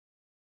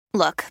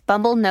Look,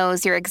 Bumble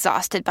knows you're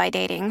exhausted by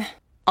dating.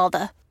 All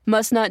the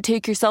must not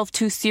take yourself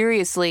too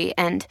seriously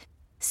and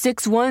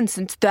 6'1"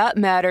 since that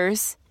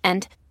matters.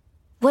 And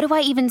what do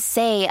I even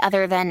say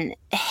other than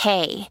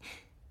hey?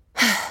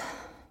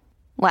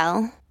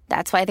 Well,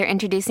 that's why they're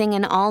introducing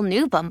an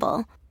all-new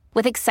Bumble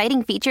with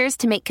exciting features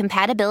to make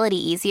compatibility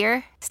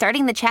easier,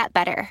 starting the chat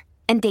better,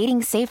 and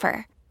dating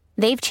safer.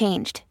 They've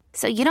changed,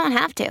 so you don't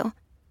have to.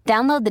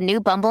 Download the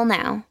new Bumble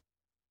now.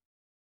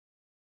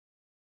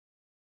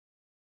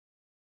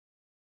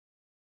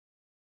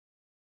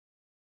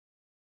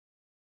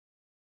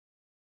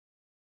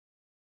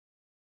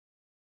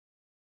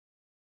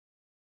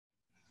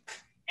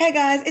 Hey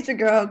guys, it's your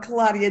girl,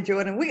 Claudia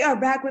Jordan. We are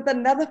back with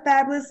another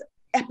fabulous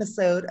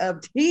episode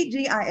of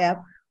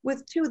TGIF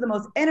with two of the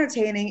most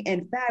entertaining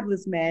and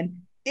fabulous men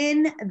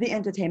in the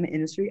entertainment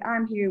industry.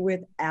 I'm here with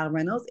Al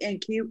Reynolds and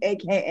Q,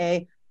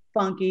 aka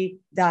Funky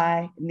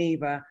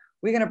Dineva.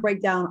 We're going to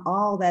break down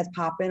all that's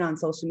popping on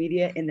social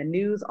media, in the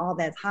news, all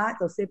that's hot.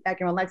 So sit back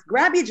and relax.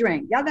 Grab your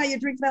drink. Y'all got your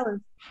drinks, fellas?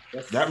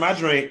 That's my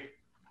drink.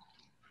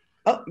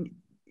 Oh,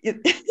 you're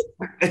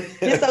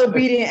so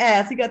obedient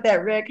ass. You got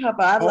that red cup.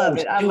 I love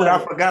it. I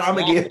forgot. I'm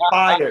gonna get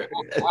fired.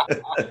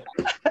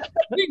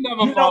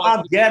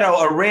 I'm ghetto.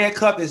 A red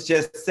cup is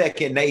just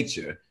second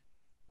nature.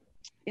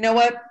 You know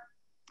what?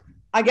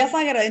 I guess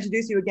I gotta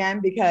introduce you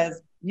again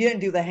because you didn't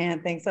do the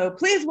hand thing. So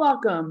please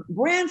welcome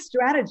brand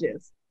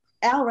strategist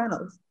Al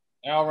Reynolds.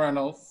 Al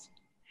Reynolds.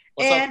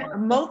 And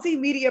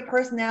multimedia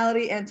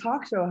personality and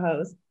talk show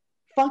host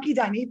Funky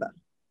Dineva.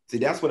 See,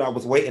 that's what I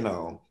was waiting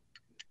on.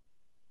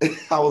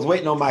 I was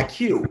waiting on my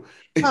cue.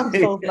 I'm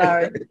so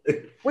sorry.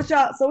 What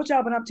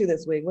y'all been up to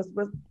this week? What's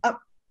up?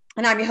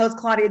 And I'm your host,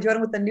 Claudia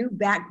Jordan, with a new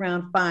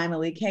background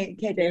finally.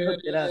 KJ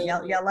hooked it up.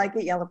 Y'all like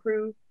it? Y'all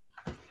approve?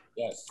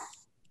 Yes.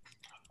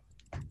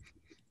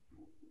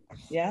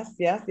 Yes.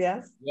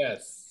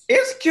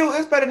 It's cute.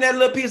 It's better than that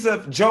little piece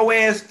of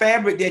Joanne's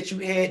fabric that you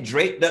had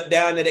draped up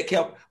down there that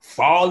kept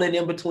falling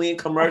in between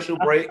commercial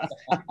breaks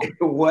and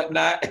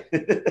whatnot.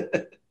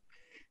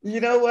 You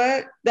know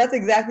what? That's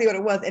exactly what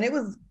it was. And it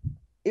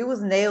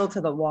was nailed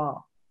to the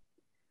wall.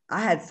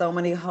 I had so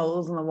many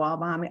holes in the wall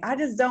behind me.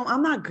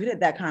 I'm not good at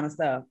that kind of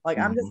stuff. Like,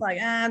 I'm just like,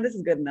 this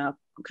is good enough.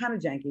 I'm kind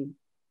of janky.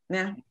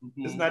 Yeah.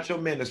 It's not your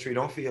ministry.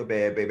 Don't feel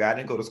bad, baby. I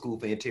didn't go to school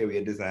for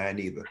interior design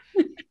either.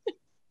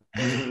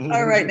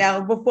 All right.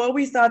 Now, before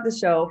we start the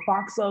show,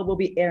 Fox Soul will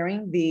be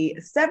airing the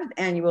 7th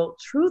annual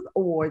Truth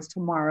Awards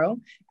tomorrow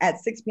at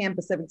 6 p.m.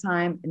 Pacific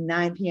time,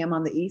 9 p.m.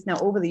 on the East. Now,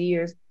 over the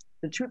years,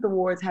 the Truth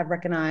Awards have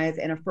recognized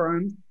and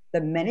affirmed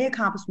the many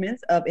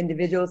accomplishments of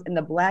individuals in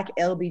the Black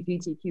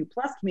LGBTQ+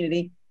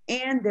 community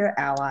and their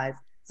allies.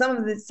 Some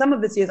of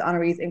this year's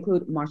honorees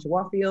include Marsha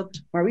Warfield,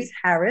 Maurice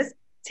Harris,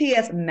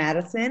 T.S.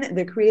 Madison,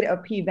 the creator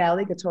of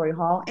P-Valley, Katori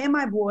Hall, and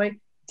my boy,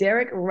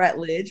 Derek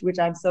Rutledge, which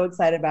I'm so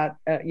excited about,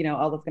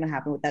 all that's going to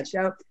happen with that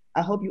show.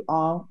 I hope you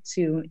all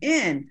tune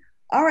in.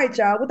 All right,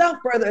 y'all, without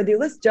further ado,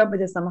 let's jump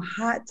into some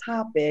hot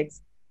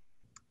topics.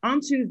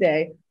 On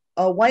Tuesday,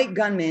 a white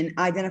gunman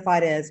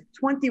identified as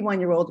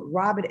 21-year-old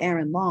Robert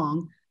Aaron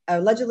Long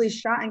allegedly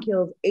shot and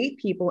killed 8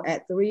 people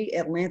at 3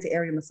 Atlanta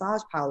area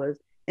massage parlors,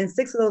 and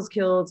 6 of those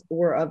killed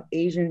were of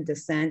Asian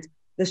descent.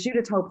 The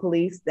shooter told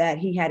police that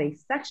he had a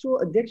sexual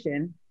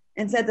addiction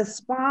and said the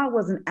spa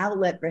was an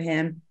outlet for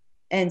him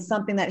and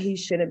something that he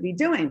shouldn't be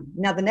doing.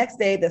 Now, the next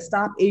day, the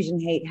Stop Asian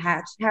Hate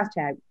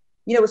hashtag,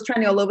 was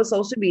trending all over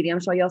social media. I'm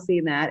sure y'all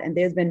seen that. And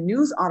there's been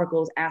news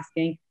articles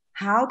asking,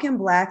 how can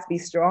Blacks be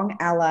strong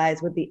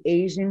allies with the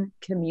Asian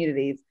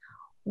communities?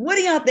 What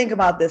do y'all think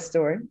about this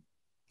story?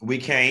 We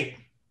can't.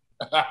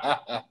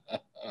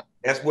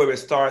 That's where it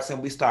starts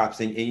and we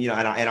stops. And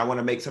I want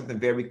to make something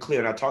very clear.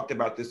 And I talked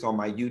about this on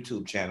my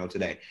YouTube channel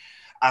today.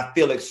 I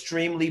feel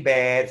extremely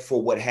bad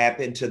for what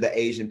happened to the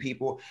Asian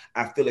people.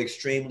 I feel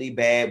extremely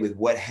bad with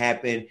what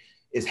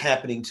is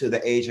happening to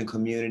the Asian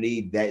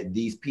community, that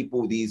these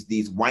people,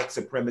 these white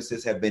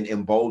supremacists have been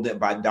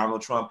emboldened by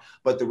Donald Trump.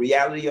 But the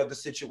reality of the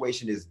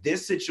situation is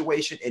this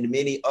situation and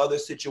many other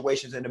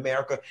situations in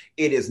America,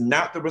 it is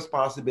not the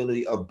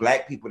responsibility of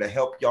Black people to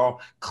help y'all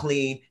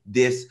clean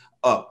this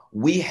up.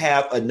 We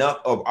have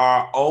enough of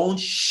our own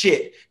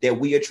shit that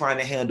we are trying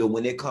to handle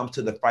when it comes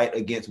to the fight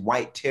against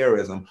white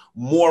terrorism.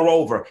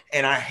 Moreover,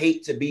 and I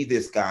hate to be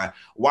this guy,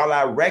 while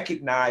I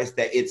recognize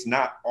that it's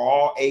not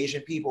all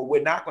Asian people,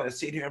 we're not going to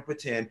sit here and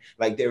pretend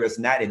like there is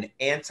not an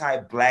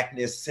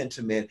anti-Blackness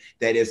sentiment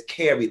that is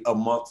carried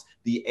amongst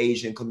the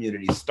Asian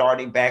community,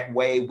 starting back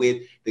way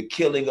with the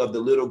killing of the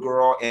little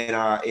girl in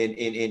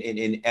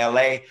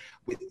LA,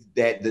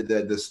 that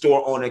the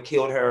store owner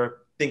killed her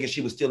thinking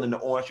she was stealing the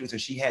orange juice and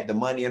she had the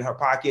money in her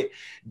pocket,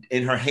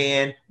 in her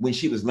hand when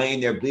she was laying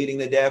there bleeding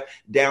to death,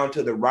 down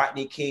to the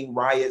Rodney King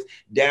riots,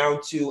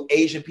 down to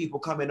Asian people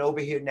coming over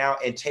here now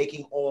and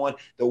taking on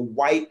the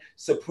white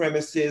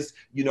supremacist,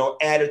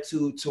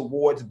 attitude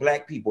towards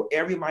Black people.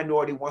 Every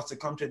minority wants to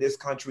come to this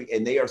country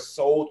and they are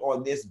sold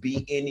on this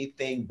be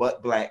anything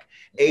but Black.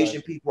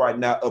 Asian people are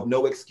not of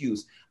no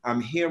excuse.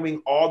 I'm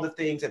hearing all the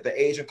things that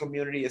the Asian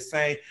community is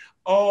saying.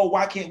 Oh,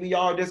 why can't we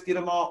all just get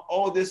along?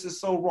 Oh, this is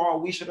so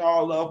wrong. We should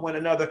all love one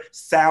another.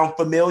 Sound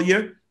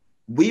familiar?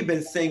 We've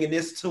been singing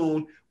this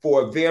tune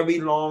for a very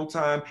long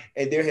time,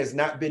 and there has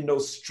not been no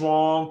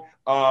strong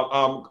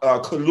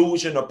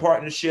collusion or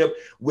partnership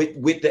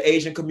with the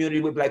Asian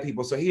community, with Black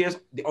people. So here's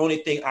the only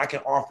thing I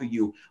can offer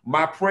you: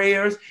 my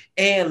prayers,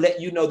 and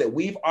let you know that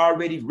we've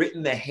already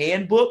written the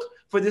handbook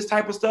for this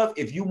type of stuff.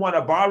 If you want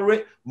to borrow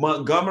it,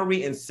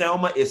 Montgomery and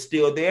Selma is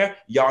still there.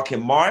 Y'all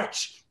can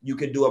march. You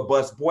can do a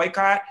bus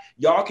boycott.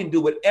 Y'all can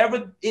do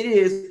whatever it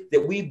is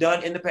that we've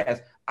done in the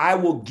past. I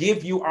will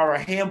give you our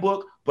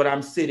handbook, but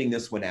I'm sitting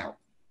this one out.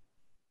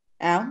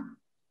 Al?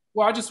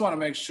 Well, I just want to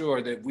make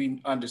sure that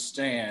we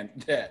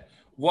understand that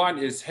one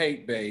is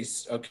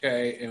hate-based,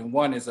 okay, and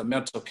one is a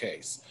mental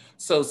case.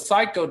 So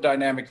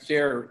psychodynamic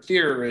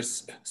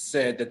theorists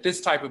said that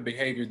this type of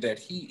behavior that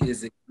he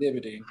is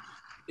exhibiting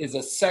is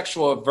a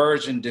sexual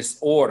aversion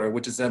disorder,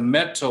 which is a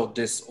mental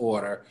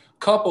disorder,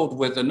 coupled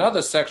with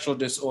another sexual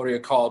disorder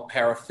called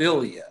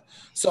paraphilia.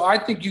 So I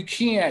think you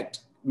can't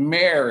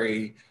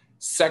marry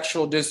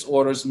sexual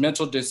disorders,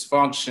 mental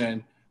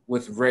dysfunction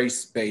with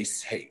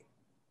race-based hate.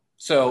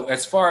 So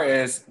as far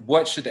as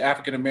what should the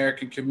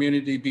African-American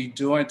community be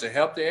doing to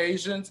help the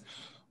Asians,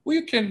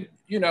 we can,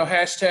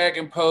 hashtag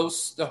and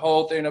post the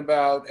whole thing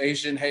about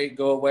Asian hate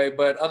go away.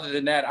 But other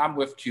than that, I'm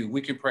with Q.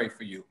 We can pray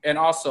for you. And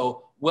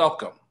also,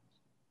 welcome.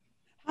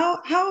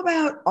 How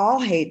about all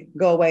hate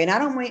go away? And I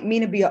don't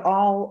mean to be an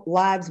all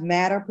lives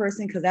matter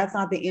person, because that's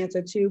not the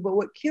answer too. But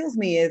what kills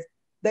me is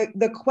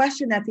the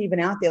question that's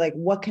even out there, like,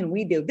 what can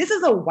we do? This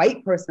is a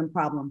white person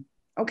problem,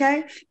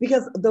 okay?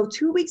 Because the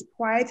 2 weeks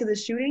prior to the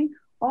shooting,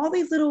 all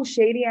these little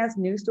shady ass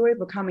news stories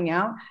were coming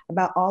out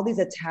about all these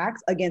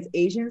attacks against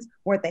Asians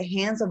were at the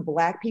hands of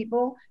Black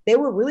people. They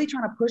were really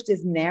trying to push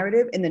this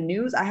narrative in the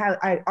news.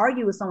 I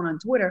argued with someone on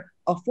Twitter,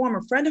 a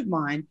former friend of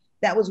mine,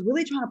 that was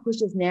really trying to push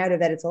this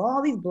narrative that it's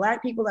all these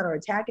Black people that are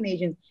attacking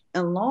Asians.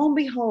 And lo and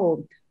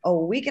behold, a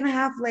week and a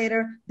half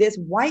later, this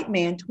white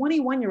man,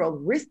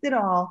 21-year-old, risked it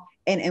all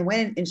and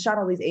went and shot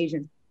all these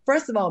Asians.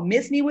 First of all,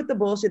 miss me with the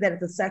bullshit that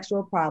it's a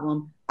sexual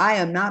problem. I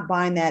am not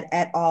buying that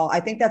at all. I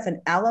think that's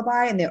an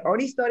alibi, and they're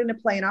already starting to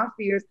play in our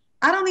fears.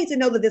 I don't need to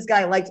know that this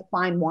guy liked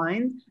fine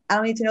wines. I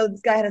don't need to know that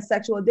this guy had a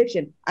sexual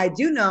addiction. I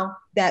do know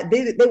that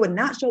they would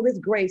not show this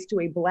grace to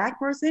a Black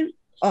person,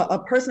 a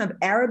person of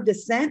Arab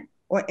descent,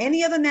 or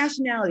any other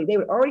nationality. They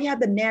would already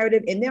have the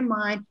narrative in their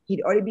mind.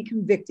 He'd already be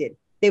convicted.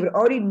 They would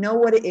already know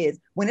what it is.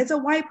 When it's a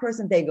white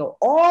person, they go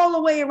all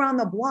the way around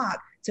the block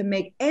to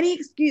make any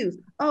excuse.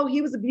 Oh,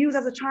 he was abused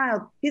as a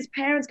child. His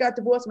parents got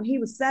divorced when he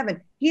was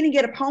 7. He didn't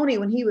get a pony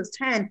when he was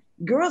 10.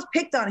 Girls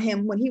picked on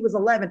him when he was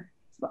 11.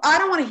 I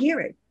don't want to hear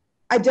it.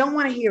 I don't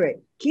want to hear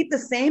it. Keep the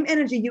same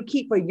energy you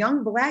keep for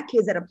young Black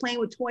kids that are playing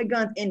with toy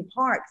guns in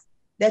parks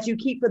that you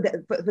keep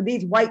for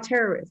these white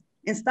terrorists.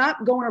 And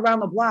stop going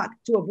around the block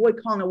to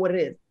avoid calling it what it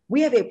is.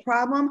 We have a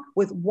problem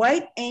with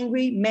white,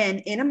 angry men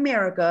in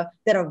America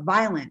that are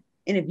violent.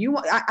 And if you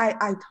want,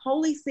 I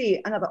totally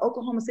see another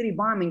Oklahoma City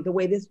bombing the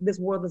way this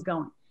world is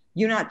going.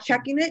 You're not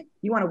checking it.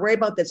 You want to worry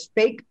about this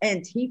fake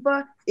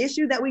Antifa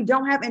issue that we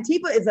don't have.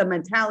 Antifa is a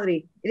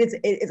mentality. It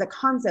is a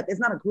concept.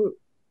 It's not a group.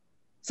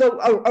 So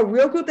a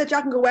real group that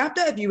y'all can go after,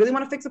 if you really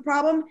want to fix a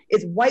problem,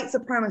 is white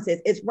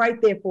supremacists. It's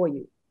right there for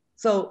you.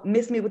 So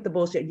miss me with the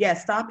bullshit.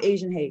 Yes, stop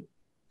Asian hate.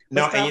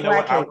 No, and you know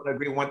what? I want to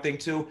agree one thing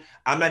too.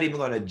 I'm not even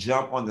going to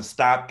jump on the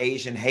stop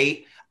Asian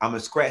hate. I'm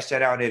going to scratch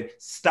that out and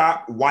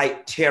stop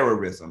white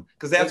terrorism,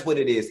 because that's what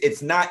it is.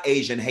 It's not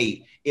Asian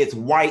hate. It's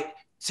white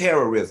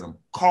terrorism.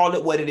 Call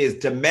it what it is.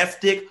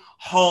 Domestic,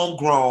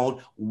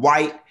 homegrown,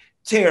 white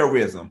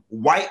terrorism.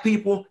 White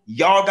people,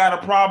 y'all got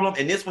a problem,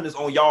 and this one is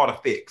on y'all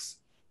to fix.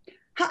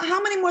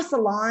 How many more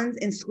salons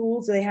and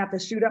schools do they have to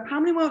shoot up? How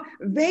many more?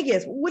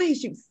 Vegas, what do you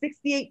shoot?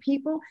 68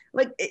 people?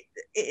 Like,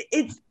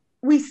 it's...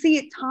 We see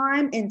it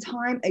time and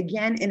time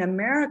again in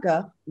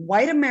America.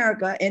 White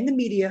America and the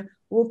media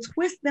will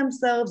twist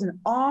themselves in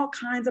all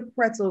kinds of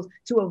pretzels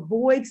to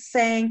avoid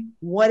saying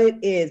what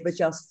it is. But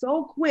y'all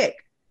so quick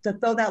to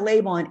throw that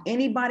label on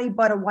anybody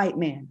but a white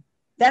man.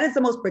 That is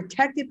the most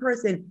protected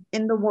person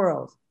in the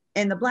world.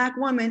 And the Black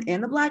woman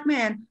and the Black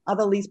man are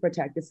the least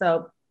protected.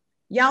 So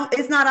y'all,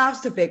 it's not ours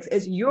to fix.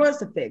 It's yours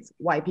to fix,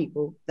 white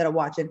people that are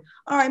watching.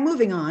 All right,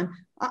 moving on.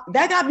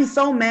 That got me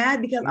so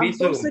mad because I'm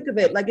so sick of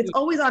it. Like, it's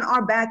always on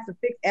our backs to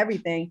fix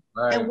everything.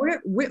 Right. And we're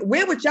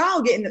with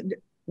y'all getting,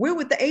 we're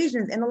with the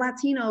Asians and the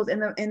Latinos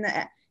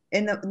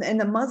and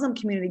the Muslim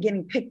community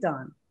getting picked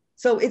on.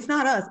 So it's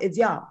not us, it's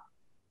y'all.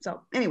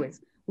 So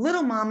anyways,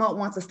 Little Mama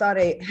wants to start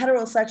a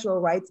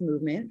heterosexual rights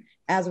movement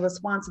as a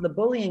response to the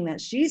bullying that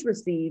she's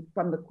received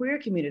from the queer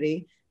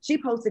community. She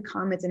posted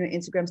comments in her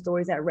Instagram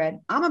stories that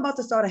read, "I'm about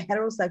to start a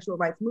heterosexual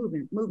rights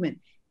movement,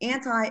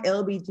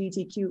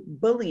 anti-LGBTQ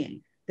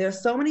bullying. There are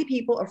so many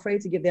people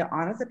afraid to give their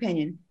honest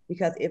opinion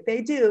because if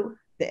they do,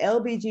 the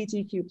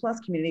LGBTQ plus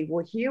community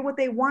will hear what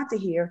they want to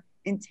hear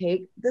and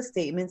take the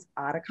statements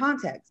out of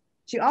context."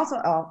 She also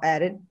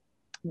added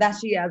that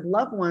she has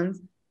loved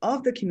ones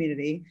of the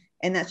community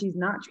and that she's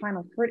not trying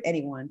to hurt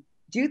anyone.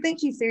 Do you think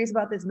she's serious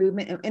about this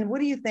movement? And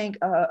what do you think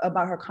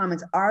about her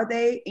comments? Are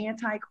they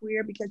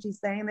anti-queer because she's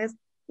saying this?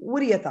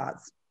 What are your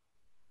thoughts?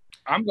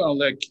 I'm going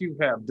to let Q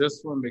have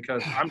this one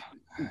because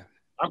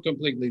I'm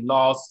completely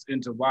lost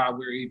into why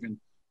we're even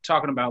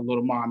talking about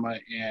Little Mama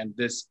and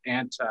this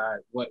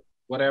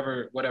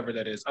whatever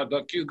that is.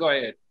 Q, go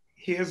ahead.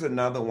 Here's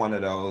another one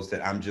of those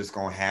that I'm just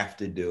going to have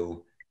to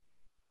do.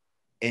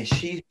 And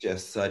she's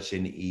just such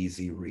an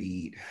easy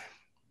read.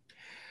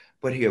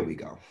 But here we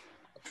go.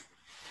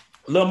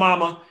 Lil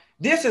Mama,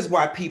 this is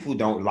why people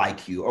don't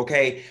like you,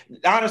 okay?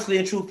 Honestly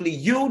and truthfully,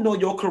 you know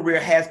your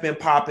career has been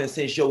popping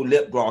since your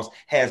lip gloss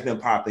has been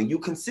popping. You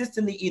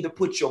consistently either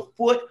put your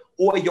foot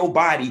or your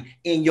body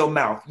in your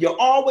mouth. You're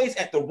always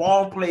at the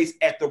wrong place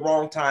at the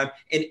wrong time,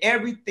 and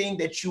everything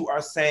that you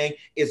are saying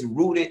is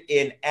rooted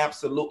in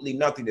absolutely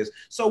nothingness.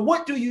 So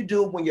what do you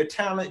do when your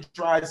talent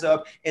dries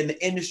up and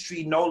the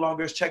industry no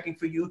longer is checking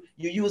for you?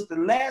 You use the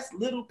last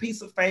little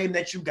piece of fame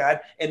that you got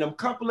and a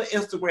couple of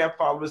Instagram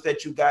followers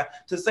that you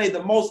got to say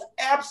the most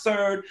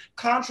absurd,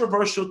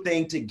 controversial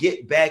thing to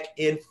get back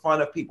in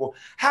front of people.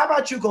 How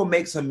about you go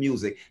make some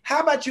music? How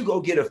about you go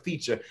get a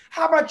feature?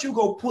 How about you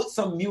go put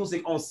some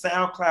music on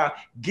SoundCloud,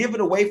 give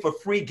it away for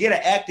free, get an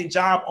acting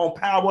job on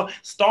Power,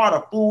 start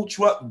a food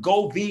truck,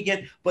 go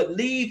vegan, but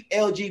leave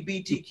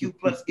LGBTQ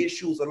plus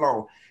issues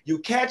alone. You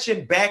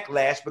catching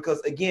backlash because,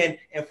 again,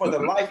 and for the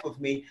life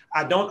of me,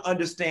 I don't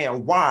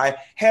understand why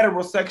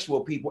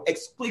heterosexual people,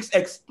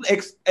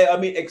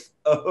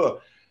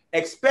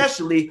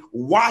 especially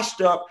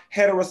washed up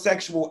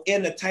heterosexual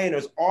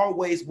entertainers,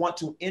 always want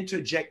to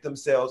interject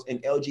themselves in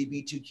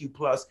LGBTQ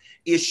plus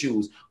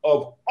issues.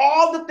 Of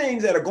all the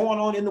things that are going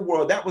on in the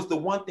world, that was the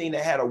one thing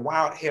that had a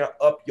wild hair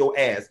up your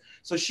ass.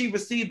 So she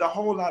received a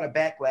whole lot of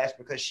backlash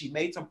because she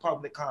made some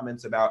public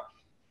comments about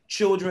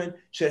children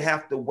should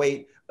have to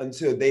wait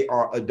until they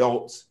are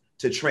adults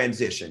to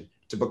transition,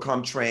 to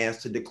become trans,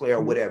 to declare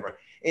whatever.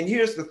 And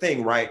here's the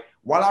thing, right?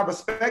 While I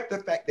respect the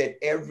fact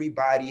that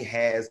everybody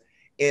has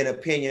an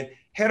opinion,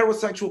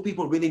 heterosexual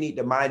people really need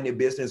to mind their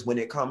business when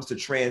it comes to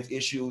trans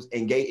issues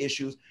and gay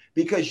issues,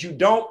 because you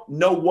don't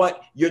know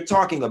what you're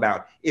talking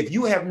about. If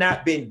you have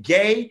not been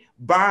gay,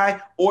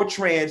 bi, or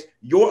trans,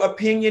 your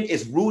opinion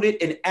is rooted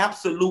in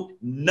absolute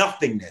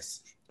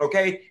nothingness,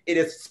 okay? It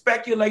is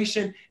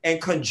speculation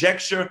and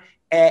conjecture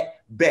at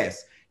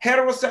best.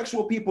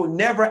 Heterosexual people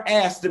never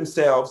ask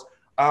themselves,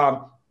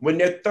 when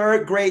their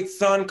third grade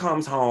son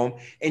comes home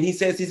and he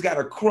says he's got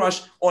a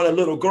crush on a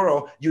little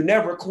girl, you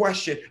never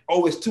question,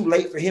 oh, it's too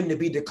late for him to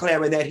be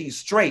declaring that he's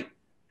straight.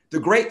 The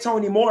great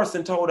Toni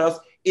Morrison told us,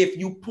 if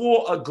you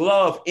pull a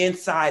glove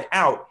inside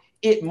out,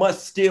 it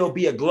must still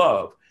be a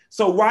glove.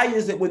 So why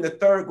is it when the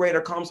third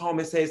grader comes home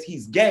and says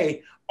he's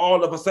gay,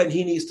 all of a sudden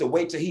he needs to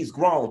wait till he's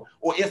grown,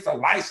 or it's a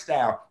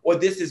lifestyle, or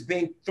this is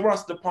being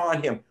thrust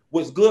upon him?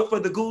 What's good for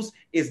the goose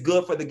is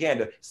good for the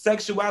gander.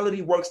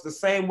 Sexuality works the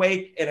same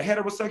way in a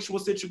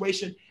heterosexual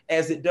situation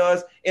as it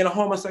does in a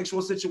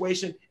homosexual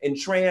situation, in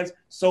trans,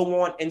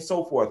 so on and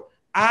so forth.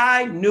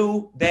 I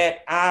knew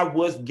that I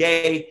was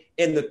gay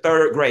in the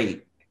third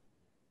grade.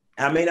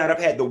 I may not have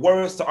had the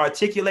words to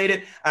articulate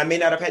it. I may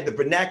not have had the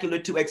vernacular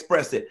to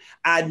express it.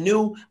 I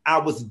knew I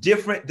was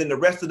different than the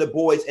rest of the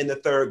boys in the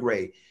third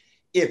grade.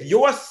 If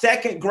your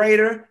second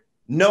grader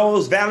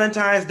knows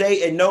Valentine's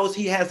Day and knows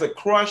he has a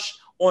crush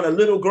on a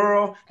little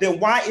girl, then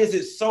why is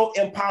it so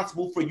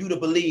impossible for you to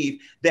believe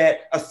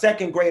that a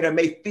second grader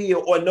may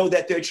feel or know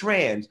that they're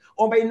trans,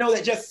 or may know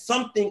that just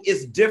something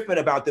is different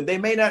about them? They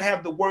may not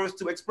have the words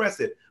to express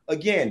it.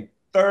 Again,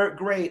 third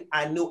grade,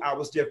 I knew I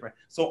was different.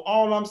 So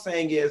all I'm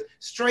saying is,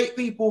 straight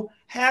people,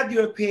 have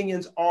your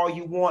opinions all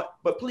you want,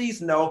 but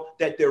please know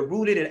that they're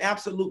rooted in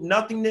absolute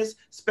nothingness,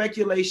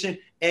 speculation,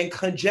 and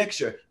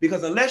conjecture.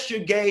 Because unless you're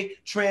gay,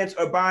 trans,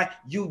 or bi,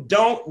 you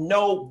don't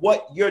know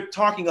what you're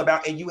talking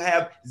about, and you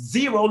have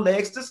zero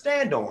legs to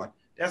stand on.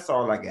 That's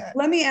all I got.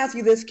 Let me ask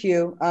you this,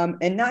 Q,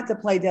 and not to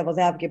play devil's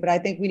advocate, but I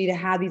think we need to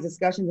have these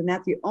discussions, and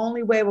that's the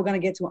only way we're going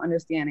to get to an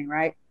understanding,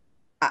 right?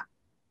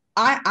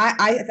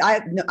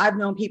 I've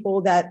known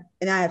people that,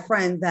 and I have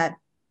friends that,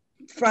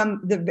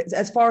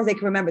 as far as they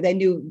can remember, they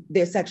knew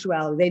their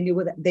sexuality. They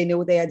knew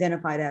what they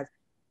identified as.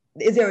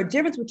 Is there a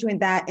difference between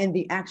that and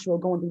the actual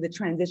going through the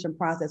transition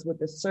process with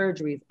the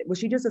surgeries? Was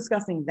she just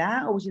discussing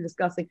that, or was she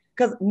discussing,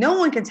 because no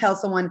one can tell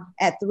someone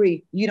at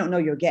 3, you don't know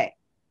you're gay.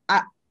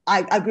 I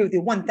agree with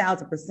you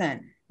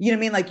 1,000%. You know what I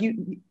mean? Like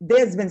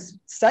there's been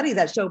studies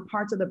that show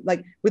parts of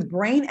with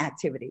brain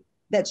activity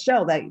that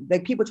show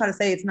that people try to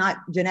say it's not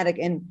genetic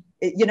and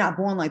you're not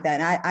born like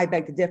that. And I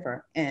beg to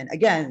differ. And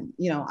again,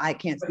 I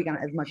can't speak on it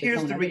as much.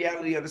 Here's the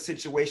reality of the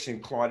situation,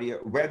 Claudia.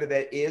 Whether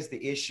that is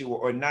the issue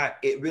or not,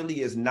 it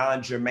really is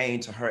non-germane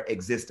to her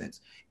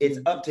existence. It's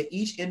up to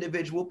each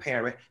individual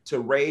parent to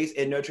raise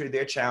and nurture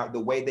their child the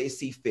way they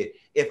see fit.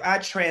 If I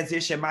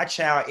transition my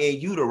child in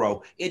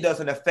utero, it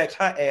doesn't affect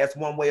her ass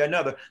one way or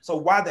another. So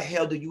why the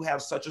hell do you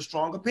have such a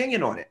strong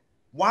opinion on it?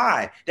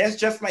 Why? That's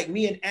just like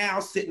me and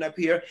Al sitting up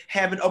here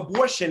having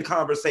abortion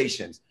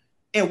conversations.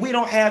 And we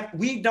don't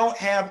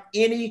have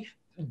any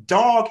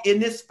dog in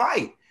this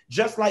fight.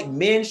 Just like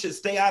men should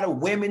stay out of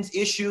women's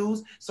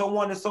issues, so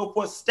on and so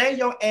forth. Stay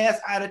your ass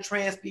out of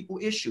trans people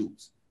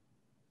issues.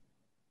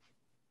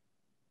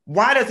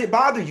 Why does it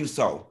bother you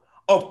so?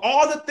 Of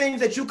all the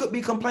things that you could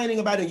be complaining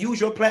about and use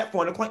your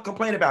platform to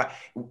complain about,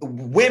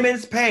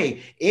 women's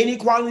pay,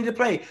 inequality to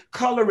pay,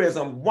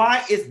 colorism,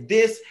 why is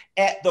this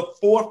at the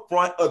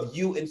forefront of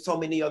you and so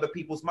many other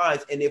people's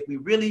minds? And if we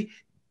really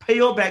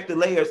peel back the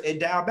layers and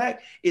dial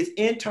back, it's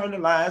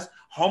internalized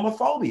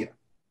homophobia.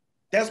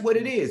 That's what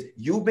it is.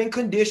 You've been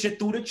conditioned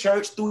through the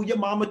church, through your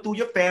mama, through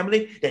your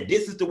family, that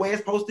this is the way it's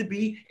supposed to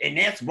be, and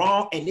that's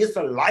wrong, and it's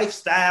a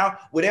lifestyle,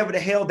 whatever the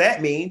hell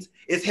that means.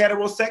 Is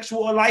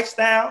heterosexual a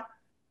lifestyle?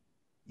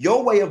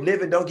 Your way of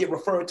living don't get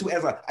referred to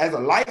as a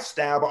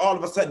lifestyle, but all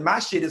of a sudden my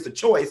shit is a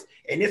choice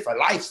and it's a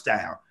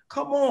lifestyle.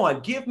 Come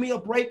on, give me a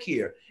break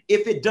here.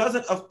 If it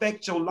doesn't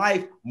affect your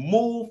life,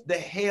 move the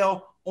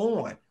hell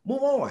on.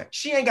 Move on.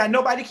 She ain't got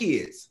nobody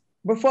kids.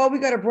 Before we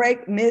go to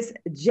break, Miss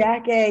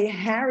Jack A.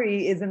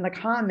 Harry is in the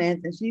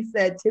comments and she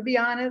said, to be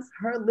honest,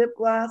 her lip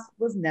gloss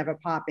was never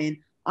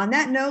popping. On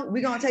that note,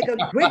 we're going to take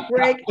a quick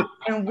break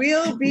and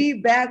we'll be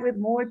back with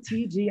more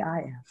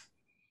TGIF.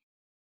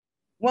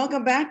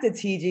 Welcome back to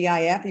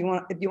TGIF.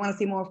 If you want to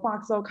see more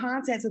Fox Soul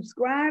content,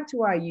 subscribe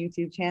to our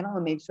YouTube channel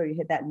and make sure you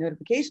hit that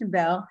notification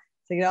bell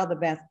to get all the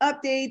best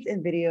updates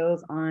and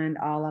videos on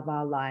all of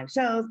our live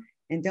shows.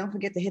 And don't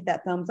forget to hit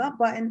that thumbs up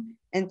button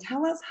and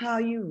tell us how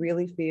you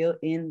really feel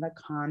in the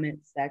comment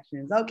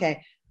sections.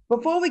 Okay,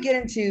 before we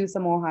get into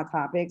some more hot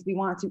topics, we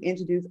want to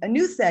introduce a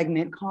new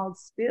segment called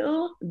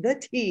Spill the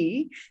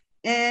Tea.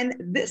 And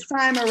this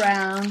time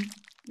around,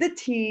 the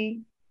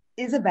tea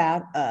is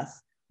about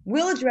us.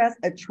 We'll address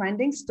a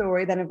trending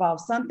story that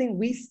involves something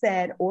we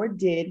said or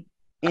did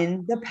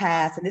in the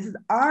past. And this is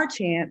our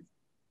chance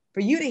for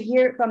you to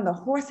hear it from the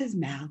horse's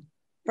mouth,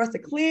 for us to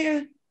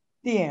clear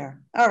the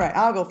air. All right,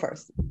 I'll go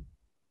first.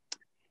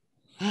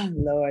 Oh,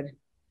 Lord.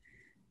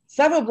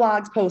 Several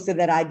blogs posted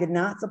that I did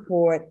not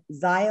support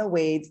Zaya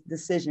Wade's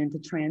decision to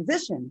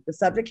transition. The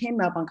subject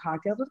came up on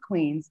Cocktails with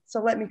Queens,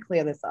 so let me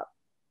clear this up.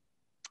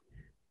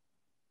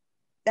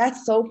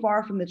 That's so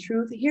far from the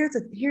truth. Here's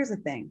the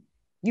thing.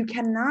 You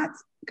cannot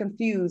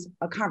confuse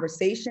a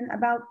conversation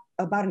about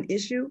an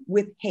issue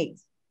with hate.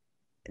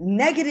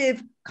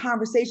 Negative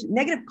conversation,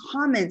 negative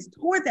comments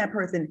toward that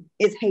person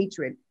is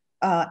hatred.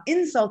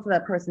 Insult to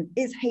that person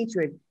is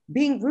hatred.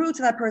 Being rude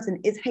to that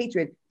person is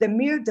hatred. The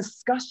mere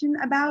discussion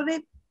about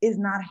it is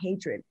not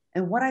hatred.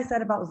 And what I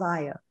said about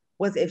Zaya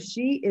was if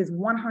she is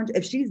 100,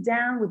 if she's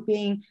down with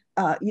being,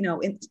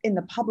 in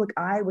the public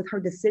eye with her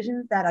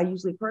decisions that are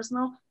usually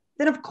personal,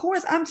 then of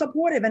course I'm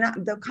supportive.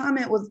 And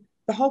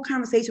the whole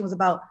conversation was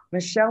about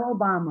Michelle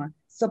Obama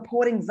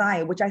supporting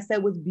Zaya, which I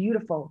said was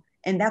beautiful.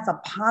 And that's a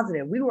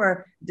positive. We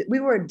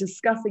were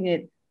discussing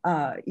it,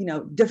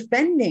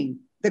 defending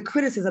the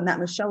criticism that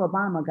Michelle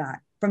Obama got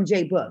from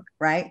Jay Book,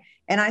 right?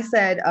 And I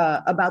said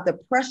about the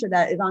pressure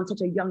that is on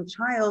such a young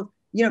child,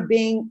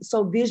 being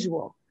so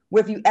visual.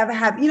 Where if you ever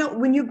have,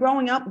 when you're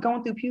growing up,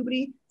 going through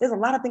puberty, there's a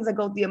lot of things that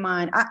go through your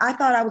mind. I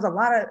thought I was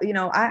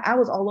I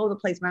was all over the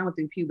place when I went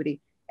through puberty.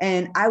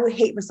 And I would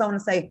hate for someone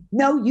to say,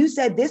 no, you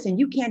said this and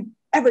you can't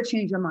ever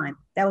change your mind.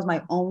 That was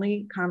my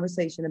only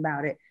conversation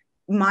about it.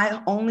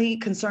 My only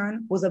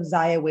concern was of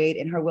Zaya Wade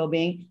and her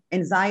well-being.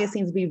 And Zaya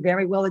seems to be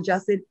very well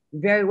adjusted,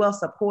 very well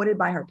supported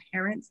by her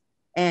parents.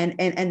 And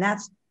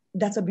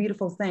that's a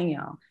beautiful thing,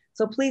 y'all.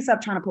 So please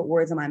stop trying to put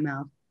words in my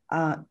mouth.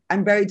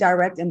 I'm very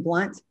direct and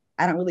blunt.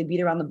 I don't really beat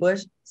around the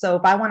bush. So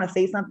if I want to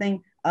say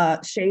something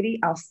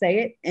shady, I'll say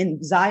it.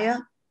 And Zaya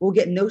will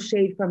get no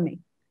shade from me.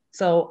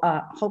 So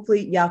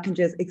hopefully y'all can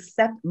just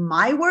accept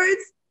my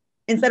words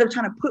instead of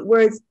trying to put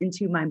words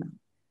into my mouth.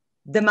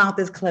 The mouth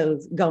is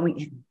closed going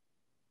in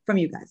from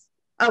you guys.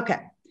 Okay.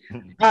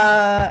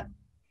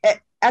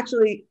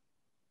 Actually,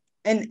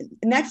 and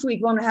next week,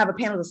 we're going to have a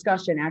panel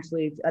discussion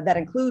actually that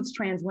includes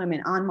trans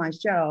women on my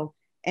show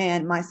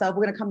and myself.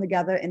 We're going to come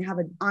together and have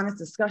an honest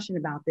discussion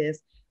about this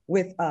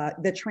with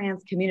the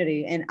trans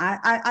community. And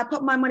I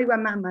put my money where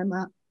my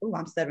mouth. Oh,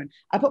 I'm stuttering.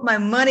 I put my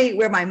money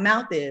where my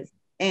mouth is.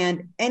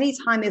 And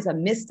anytime there's a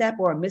misstep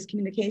or a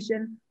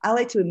miscommunication, I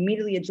like to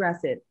immediately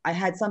address it. I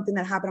had something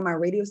that happened on my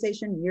radio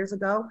station years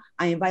ago.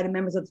 I invited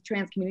members of the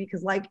trans community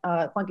because like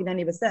Funky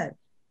Dineva said,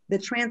 the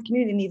trans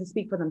community needs to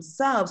speak for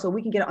themselves so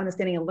we can get an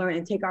understanding and learn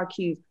and take our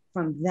cues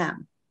from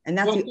them. And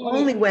that's the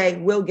only way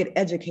we'll get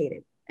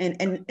educated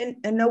and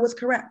know what's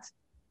correct.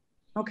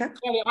 Okay.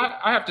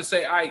 I have to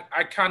say,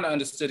 I kind of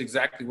understood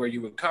exactly where you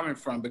were coming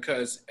from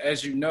because,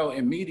 as you know,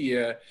 in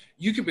media,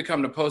 you can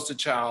become the poster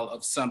child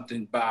of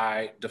something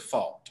by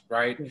default,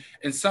 right? Mm-hmm.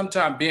 And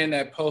sometimes being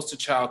that poster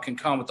child can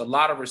come with a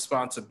lot of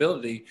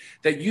responsibility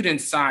that you didn't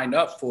sign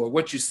up for.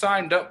 What you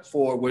signed up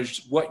for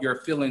was what your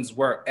feelings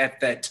were at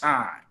that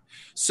time.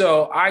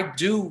 So I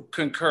do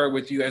concur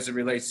with you as it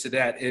relates to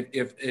that.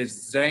 If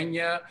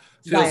Zaya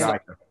feels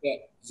like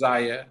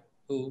Zaya,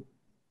 who?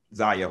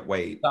 Zaya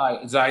Wade.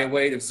 Zaya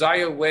Wade. If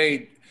Zaya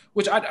Wade,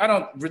 which I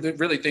don't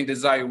really think that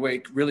Zaya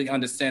Wade really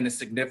understands the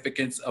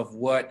significance of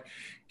what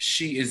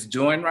she is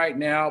doing right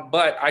now.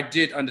 But I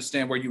did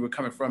understand where you were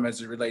coming from as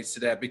it relates to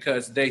that,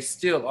 because they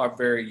still are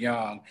very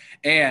young,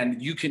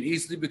 and you can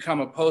easily become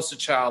a poster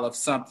child of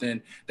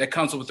something that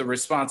comes with a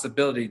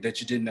responsibility that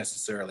you didn't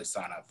necessarily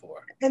sign up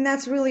for. And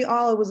that's really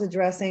all it was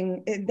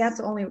addressing. That's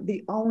the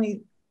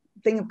only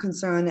thing of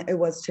concern it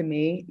was to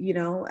me. You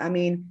know, I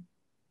mean,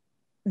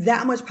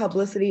 that much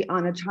publicity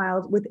on a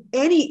child with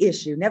any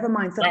issue, never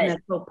mind something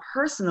that's so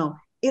personal,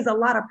 is a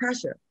lot of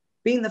pressure.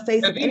 Being the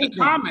face of anything.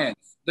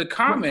 The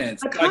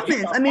comments.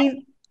 I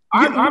mean,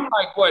 I'm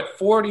like, what,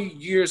 40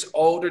 years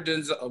older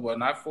than, well,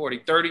 not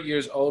 40, 30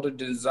 years older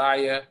than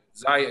Zaya.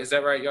 Zaya, is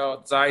that right,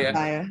 y'all?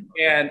 Zaya.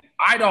 And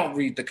I don't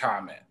read the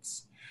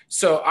comments.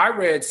 So I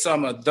read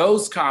some of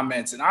those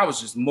comments and I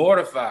was just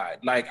mortified.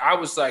 Like, I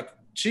was like,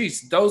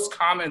 geez, some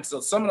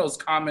of those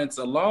comments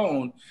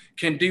alone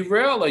can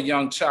derail a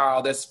young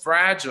child that's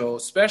fragile,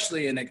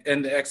 especially in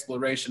the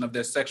exploration of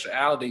their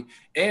sexuality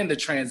and the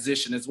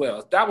transition as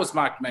well. That was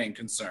my main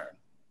concern.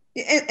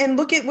 And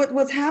look at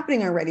what's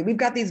happening already. We've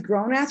got these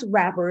grown-ass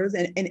rappers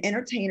and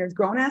entertainers,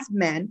 grown-ass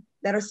men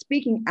that are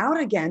speaking out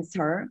against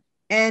her.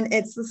 And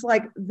it's just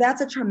like,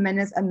 that's a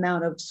tremendous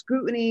amount of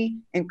scrutiny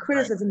and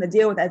criticism to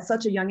deal with at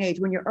such a young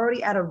age, when you're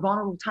already at a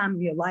vulnerable time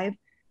of your life.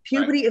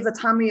 Puberty is a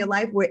time of your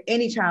life where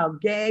any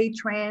child, gay,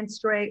 trans,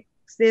 straight,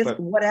 cis,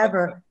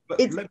 whatever,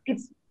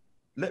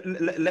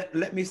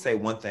 let me say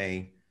one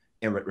thing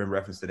in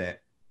reference to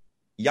that.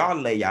 Y'all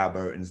lay y'all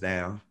burdens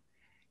down.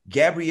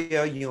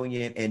 Gabrielle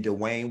Union and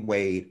Dwayne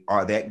Wade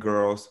are that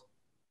girl's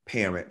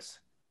parents.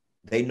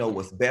 They know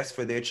what's best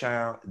for their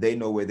child. They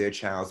know where their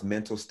child's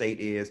mental state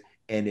is.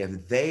 And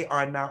if they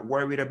are not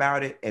worried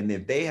about it, and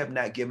if they have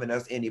not given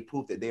us any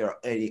proof that they are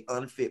any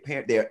unfit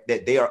parent,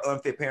 that they are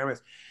unfit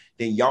parents,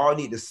 then y'all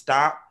need to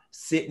stop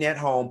sitting at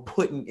home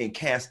putting and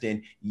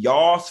casting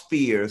y'all's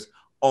fears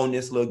on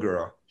this little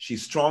girl.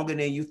 She's stronger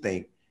than you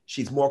think.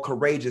 She's more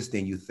courageous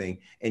than you think.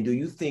 And do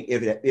you think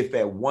if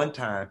at one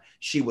time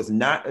she was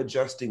not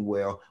adjusting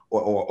well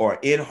or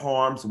in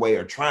harm's way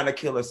or trying to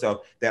kill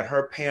herself, that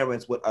her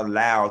parents would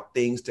allow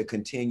things to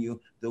continue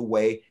the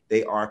way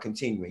they are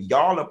continuing?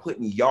 Y'all are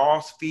putting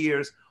y'all's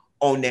fears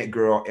on that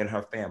girl and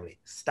her family.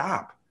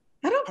 Stop.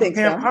 I don't think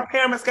so. Her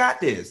parents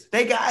got this.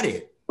 They got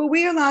it. But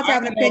we are allowed to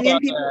have an opinion.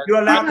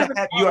 You're allowed to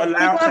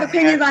have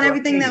opinions on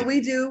everything that we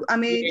do. I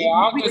mean,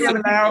 you're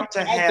allowed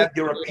to have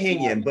your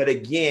opinion, but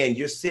again,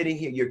 you're sitting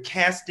here, you're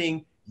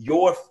casting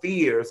your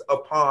fears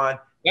upon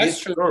this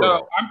true.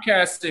 No, I'm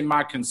casting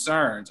my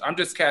concerns. I'm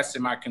just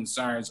casting my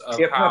concerns of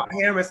if her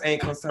parents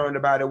ain't concerned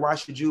about it, why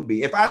should you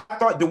be? If I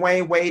thought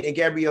Dwayne Wade and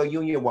Gabrielle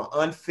Union were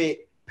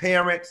unfit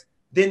parents,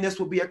 then this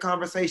would be a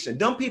conversation.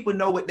 Them people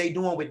know what they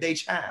doing with their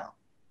child.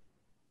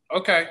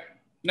 Okay,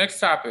 next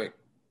topic.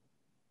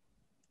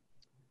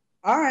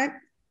 All right.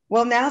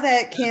 Well, now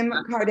that Kim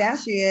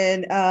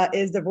Kardashian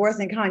is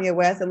divorcing Kanye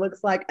West, it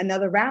looks like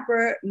another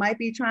rapper might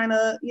be trying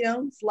to,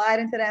 slide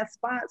into that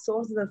spot.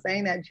 Sources are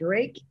saying that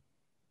Drake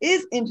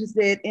is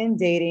interested in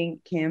dating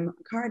Kim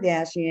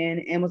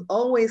Kardashian and was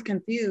always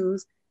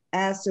confused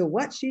as to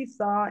what she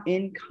saw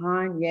in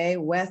Kanye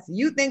West.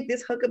 You think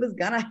this hookup is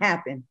going to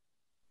happen?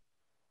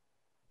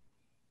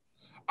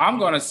 I'm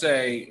going to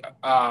say,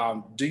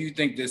 do you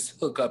think this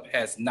hookup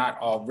has not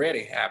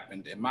already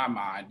happened? In my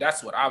mind,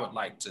 that's what I would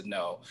like to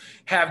know.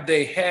 Have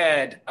they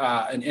had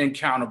an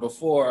encounter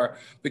before?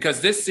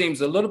 Because this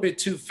seems a little bit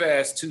too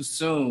fast, too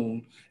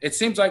soon. It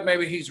seems like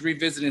maybe he's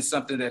revisiting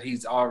something that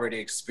he's already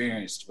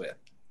experienced with,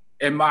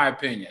 in my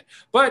opinion.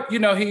 But,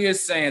 he is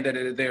saying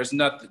that there's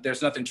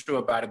nothing true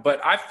about it.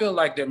 But I feel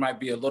like there might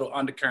be a little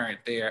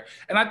undercurrent there.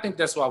 And I think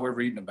that's why we're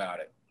reading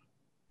about it.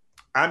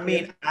 I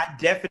mean, I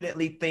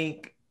definitely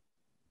think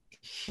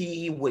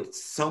he would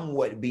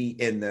somewhat be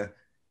in the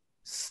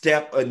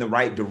step in the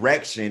right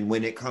direction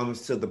when it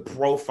comes to the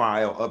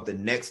profile of the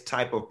next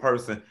type of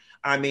person.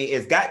 I mean,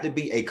 it's got to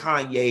be a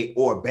Kanye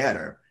or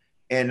better.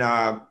 And,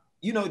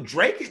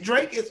 Drake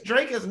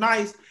is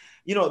nice.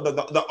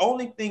 The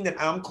only thing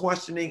that I'm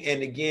questioning,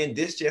 and again,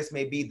 this just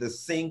may be the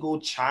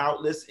single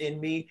childless in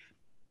me,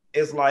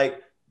 is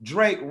like,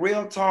 Drake,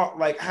 real talk,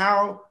 like,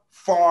 how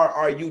far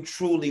are you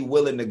truly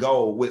willing to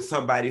go with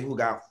somebody who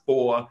got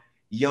 4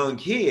 young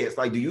kids?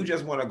 Like, do you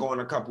just want to go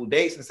on a couple of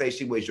dates and say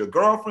she was your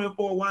girlfriend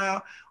for a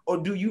while? Or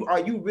are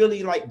you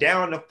really like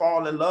down to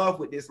fall in love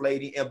with this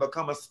lady and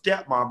become a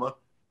stepmama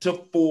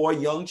to 4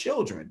 young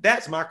children?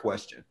 That's my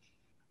question.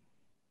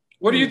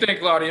 What do you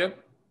think, Claudia?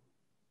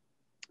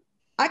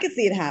 I can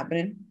see it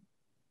happening.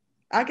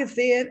 I can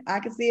see it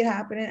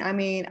happening. I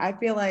mean, I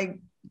feel like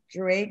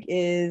Drake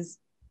is,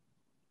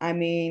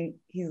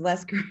 he's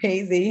less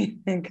crazy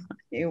than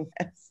Kanye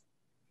West.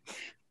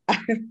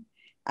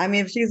 I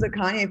mean, if she's with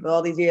Kanye for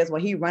all these years,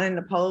 he running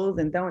the polls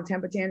and throwing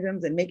temper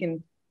tantrums and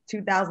making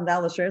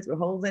 $2,000 shirts with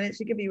holes in it,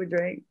 she could be with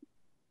Drake.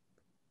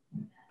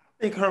 I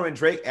think her and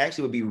Drake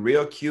actually would be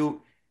real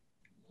cute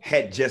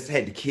had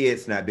the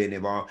kids not been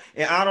involved.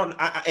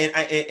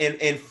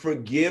 And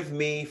forgive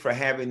me for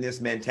having this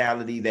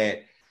mentality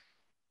that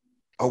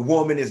a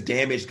woman is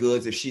damaged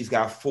goods if she's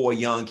got 4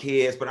 young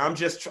kids, but I'm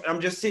just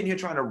sitting here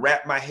trying to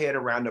wrap my head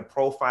around the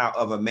profile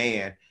of a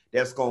man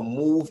that's gonna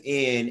move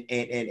in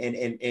and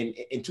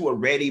into a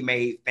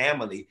ready-made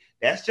family.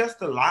 That's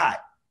just a lot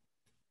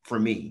for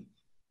me.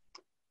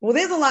 Well,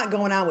 there's a lot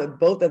going on with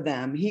both of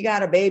them. He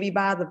got a baby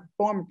by the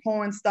former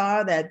porn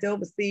star that's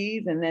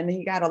overseas, and then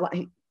he got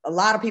a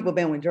lot of people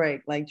been with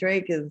Drake. Like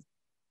Drake is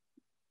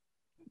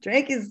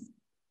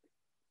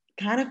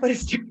kind of for the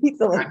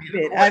streets a little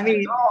bit. I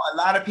mean, a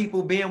lot of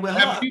people been with her.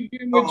 Have you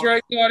been with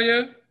Drake,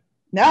 Claudia?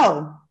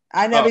 No,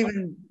 I never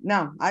even.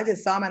 No, I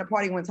just saw him at a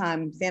party one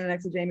time, standing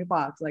next to Jamie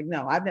Foxx. Like,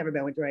 no, I've never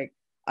been with Drake.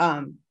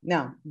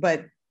 No,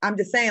 but I'm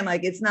just saying,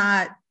 like, it's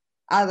not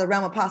out of the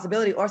realm of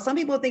possibility. Or some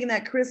people are thinking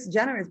that Kris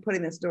Jenner is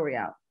putting this story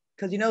out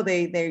because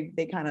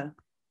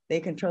they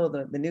control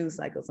the news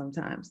cycle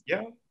sometimes.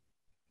 Yeah.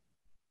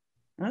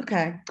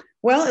 Okay.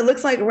 Well, it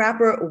looks like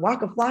rapper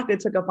Waka Flocka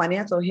took a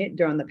financial hit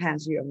during the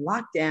past year of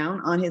lockdown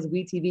on his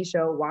WeTV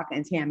show Waka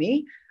and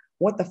Tammy.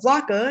 With the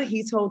Flocka,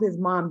 he told his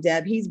mom,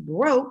 Deb, he's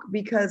broke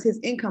because his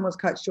income was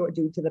cut short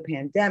due to the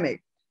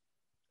pandemic.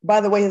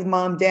 By the way, his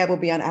mom, Deb, will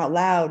be on Out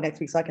Loud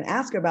next week, so I can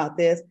ask her about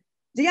this.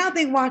 Do y'all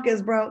think Waka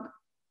is broke?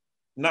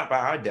 Not by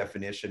our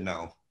definition,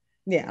 no.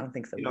 Yeah, I don't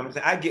think so. You know what I'm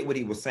saying? I get what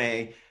he was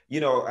saying.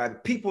 You know,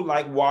 people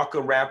like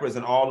Waka rappers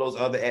and all those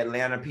other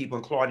Atlanta people,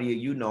 and Claudia,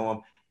 you know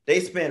them. They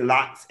spend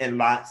lots and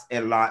lots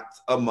and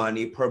lots of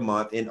money per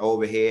month in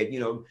overhead, you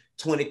know,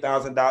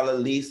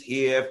 $20,000 lease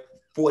here,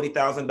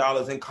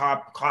 $40,000 in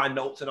car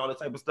notes and all that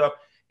type of stuff.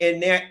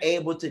 And they're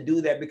able to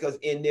do that because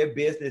in their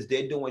business,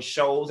 they're doing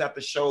shows after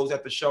shows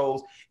after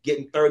shows,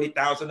 getting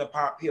 $30,000 a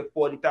pop here,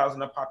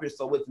 $40,000 a pop here.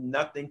 So it's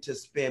nothing to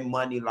spend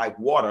money like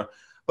water.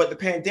 But the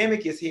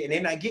pandemic is here and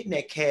they're not getting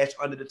that cash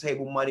under the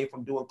table money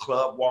from doing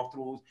club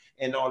walkthroughs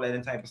and all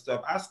that type of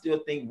stuff. I still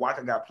think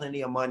Waka got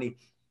plenty of money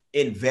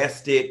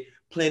invested,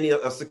 plenty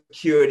of a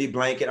security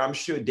blanket. I'm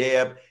sure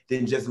Deb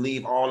didn't just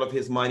leave all of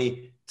his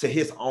money to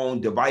his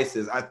own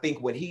devices. I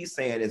think what he's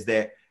saying is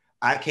that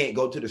I can't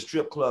go to the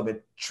strip club and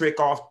trick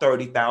off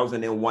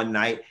 $30,000 in one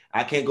night.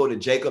 I can't go to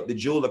Jacob the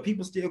jeweler.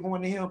 People still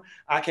going to him.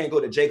 I can't go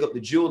to Jacob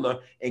the jeweler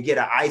and get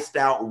an iced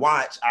out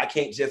watch. I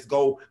can't just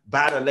go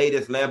buy the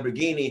latest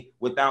Lamborghini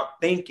without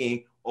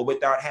thinking or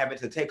without having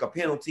to take a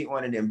penalty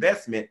on an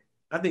investment.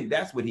 I think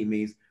that's what he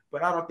means.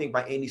 But I don't think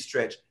by any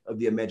stretch of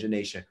the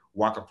imagination,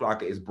 Waka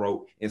Flocka is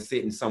broke and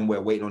sitting somewhere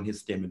waiting on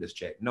his stimulus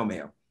check. No,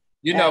 ma'am.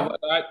 You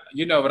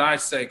know what I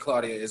say,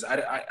 Claudia, is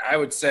I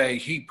would say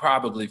he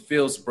probably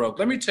feels broke.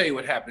 Let me tell you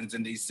what happens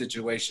in these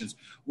situations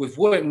with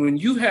when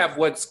you have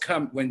what's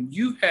coming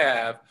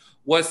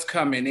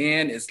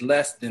in is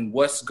less than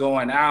what's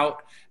going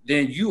out,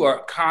 then you are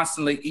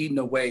constantly eating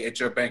away at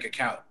your bank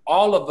account.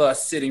 All of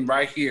us sitting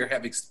right here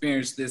have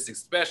experienced this,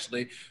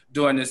 especially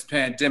during this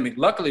pandemic.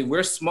 Luckily,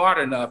 we're smart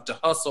enough to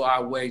hustle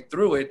our way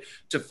through it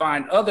to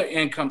find other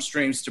income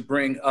streams to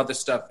bring other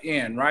stuff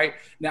in, right?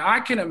 Now, I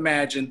can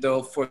imagine,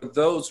 though, for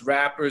those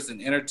rappers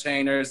and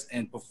entertainers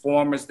and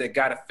performers that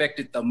got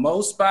affected the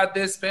most by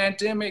this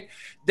pandemic,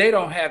 they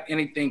don't have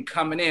anything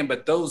coming in,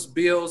 but those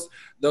bills,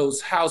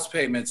 those house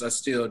payments are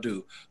still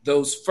due.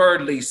 Those fur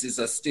leases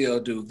are still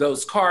due.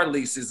 Those car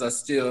leases are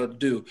still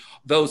due.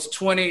 Those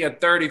 20 or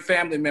 30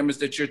 family members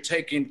that you're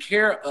taking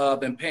care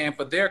of and paying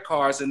for their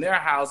cars and their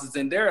houses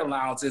and their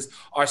allowances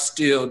are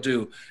still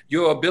due.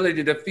 Your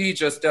ability to feed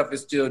your stuff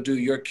is still due.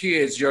 Your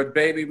kids, your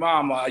baby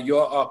mama,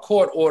 your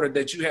court order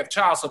that you have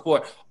child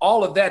support,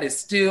 all of that is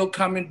still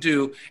coming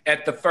due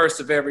at the first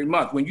of every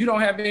month. When you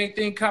don't have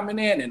anything coming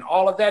in and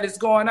all of that is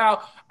going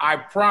out, I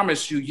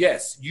promise you,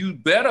 yes, you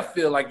better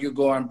feel like you're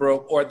going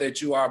broke or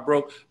that you are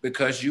broke,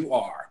 because you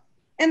are.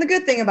 And the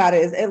good thing about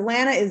it is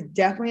Atlanta is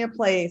definitely a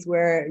place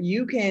where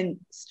you can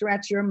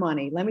stretch your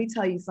money. Let me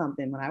tell you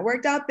something. When I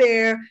worked out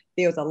there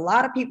was a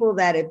lot of people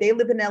that if they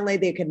live in LA,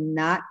 they could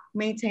not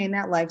maintain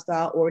that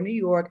lifestyle, or New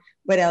York.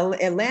 But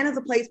Atlanta is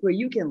a place where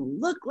you can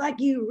look like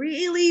you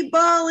really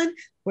balling,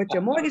 but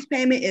your mortgage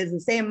payment is the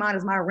same amount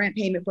as my rent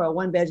payment for a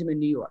one bedroom in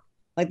New York.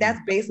 Like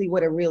that's basically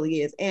what it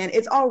really is. And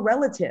it's all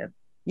relative.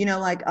 You know,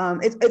 like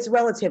it's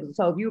relative.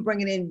 So if you're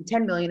bringing in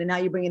 10 million and now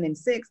you're bringing in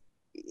 6,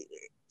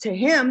 to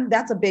him,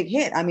 that's a big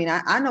hit. I mean,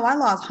 I know I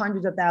lost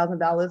hundreds of thousands of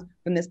dollars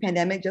from this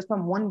pandemic just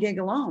from one gig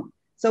alone.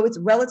 So it's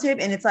relative,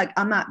 and it's like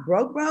I'm not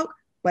broke,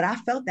 but I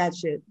felt that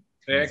shit.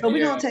 Heck so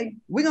we're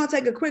gonna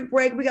take a quick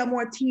break. We got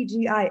more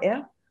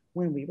TGIF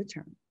when we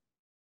return.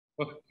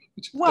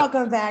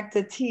 Welcome back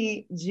to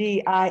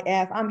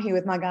TGIF. I'm here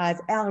with my guys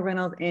Al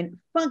Reynolds and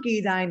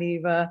Funky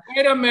Dineva.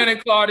 Wait a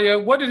minute, Claudia.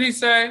 What did he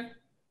say?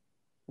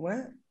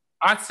 What?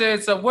 I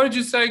said, so what did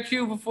you say,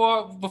 Q,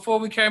 before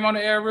we came on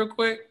the air real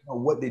quick?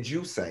 What did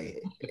you say?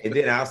 And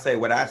then I'll say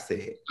what I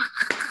said.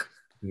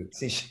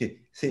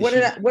 What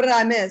did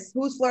I miss?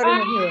 Who's flirting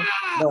with who?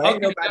 No,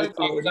 ain't nobody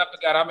flirting. I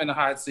forgot I'm in the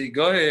hot seat.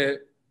 Go ahead.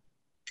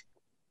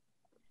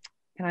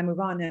 Can I move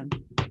on now?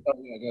 Oh,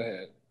 yeah, go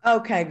ahead.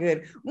 Okay,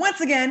 good.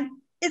 Once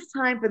again, it's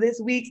time for this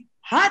week's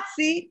hot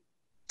seat.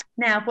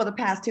 Now, for the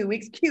past 2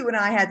 weeks, Q and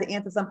I had to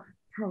answer some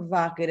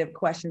provocative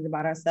questions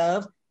about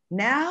ourselves.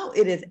 Now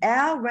it is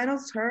Al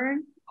Reynolds'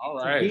 turn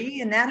to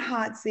be in that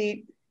hot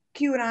seat.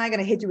 Q and I are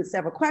going to hit you with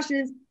several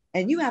questions,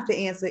 and you have to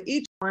answer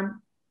each one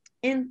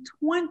in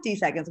 20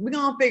 seconds. We're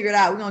going to figure it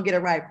out. We're going to get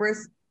it right.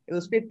 First, it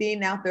was 15,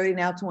 now 30,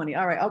 now 20.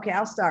 All right. Okay,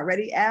 I'll start.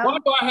 Ready, Al? Why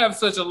do I have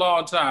such a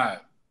long time?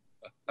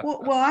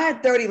 Well, I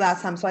had 30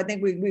 last time, so I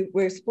think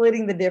we're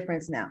splitting the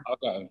difference now.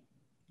 Okay.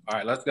 All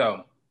right, let's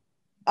go.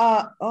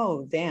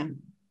 Oh,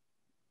 damn.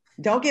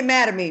 Don't get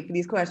mad at me for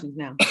these questions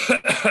now.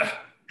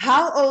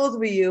 How old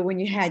were you when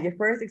you had your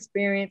first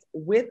experience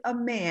with a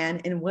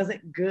man and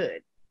wasn't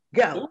good?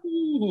 Go.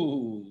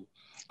 Ooh.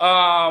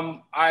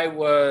 I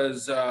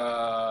was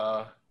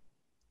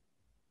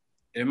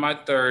in my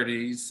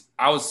 30s.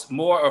 I was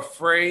more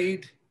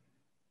afraid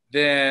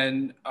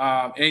than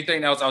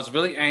anything else. I was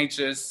really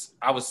anxious.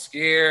 I was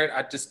scared.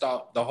 I just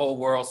thought the whole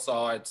world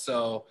saw it.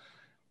 So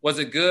was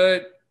it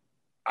good?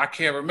 I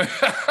can't remember.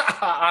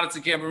 I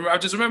honestly can't remember. I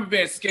just remember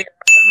being scared.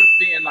 I remember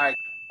being like,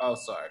 oh,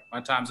 sorry,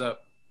 my time's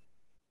up.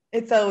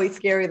 It's always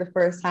scary the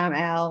first time,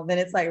 Al. Then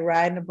it's like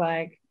riding a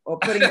bike or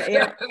putting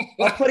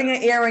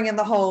an earring in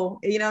the hole.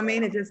 You know what I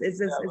mean?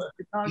 It's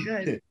all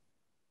good.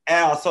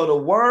 Al, so the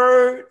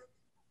word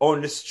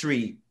on the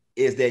street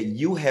is that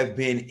you have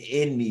been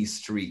in these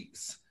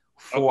streets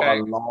for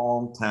a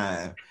long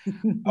time.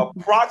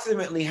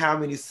 Approximately how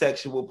many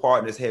sexual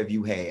partners have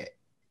you had?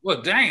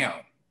 Well, damn.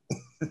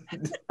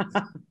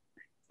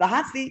 The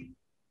hot seat.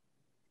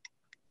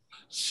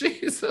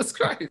 Jesus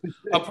Christ.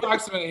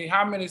 Approximately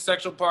how many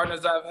sexual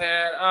partners I've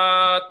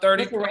had?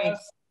 30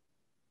 plus.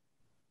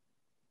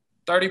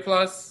 30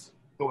 plus.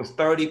 So it's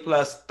 30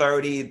 plus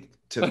 30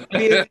 to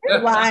 50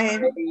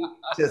 lying.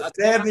 to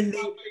 70.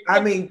 I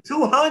mean,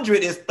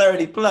 200 is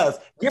 30 plus.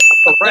 Give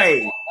us a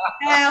raise.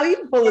 Hell,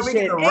 you full of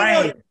shit.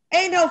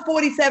 Ain't no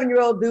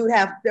 47-year-old dude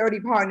have 30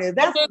 partners.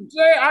 That's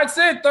I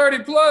said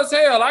 30 plus.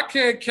 Hell, I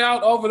can't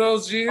count over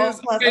those years.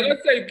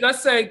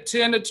 Let's say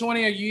 10 to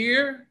 20 a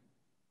year.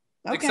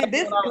 Okay, I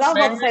was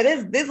about to say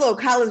this little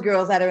college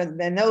girls that are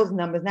in those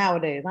numbers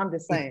nowadays. I'm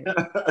just saying.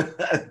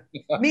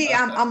 Me,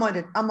 I'm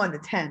under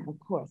 10, of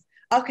course.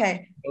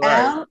 Okay, right.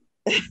 Al,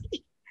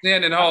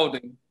 10 and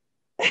holding.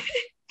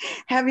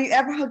 Have you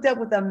ever hooked up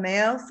with a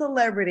male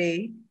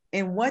celebrity?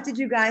 And what did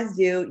you guys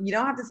do? You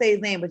don't have to say his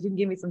name, but you can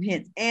give me some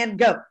hints. And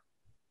go.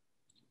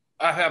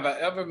 Have I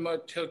ever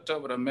hooked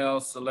up with a male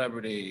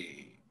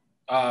celebrity?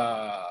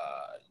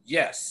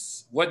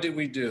 Yes. What did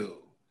we do?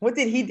 What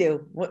did he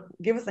do?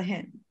 Give us a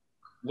hint.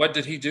 What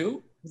did he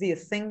do? Was he a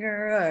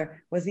singer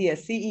or was he a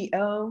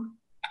CEO?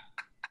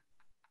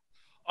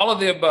 All of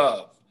the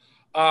above.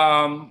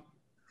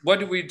 What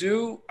did we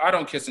do? I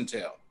don't kiss and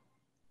tell.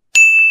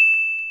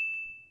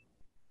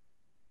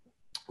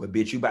 Well,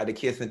 bitch, you about to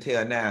kiss and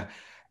tell now.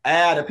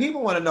 The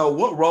people want to know,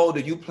 what role do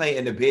you play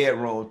in the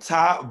bedroom?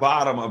 Top,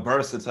 bottom, or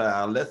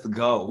versatile? Let's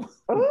go.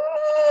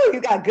 Ooh,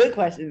 you got good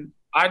questions.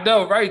 I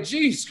know, right?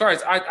 Jesus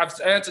Christ. I've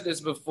answered this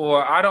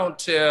before. I don't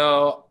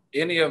tell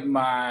any of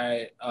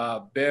my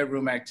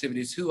bedroom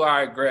activities. Who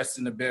I aggress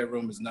in the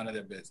bedroom is none of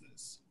their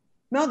business.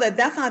 No,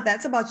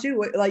 that's about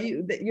you. Like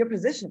your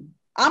position.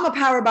 I'm a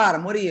power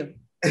bottom. What are you?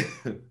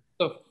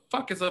 The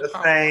fuck is a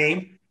power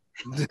same?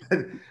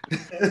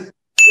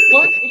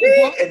 What?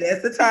 And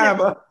that's the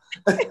timer.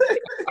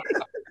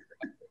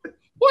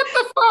 What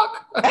the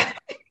fuck?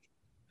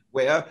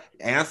 Well,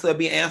 answer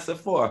be answered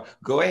for.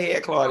 Go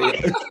ahead,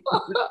 Claudia.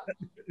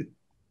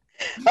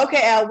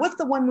 Okay, Al, what's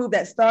the one move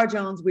that Star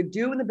Jones would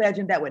do in the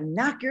bedroom that would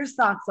knock your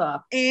socks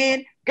off?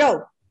 And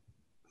go.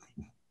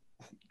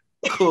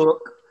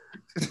 Cook.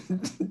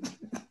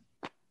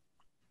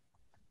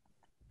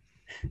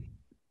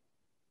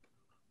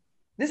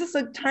 This is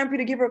a time for you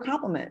to give her a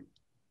compliment.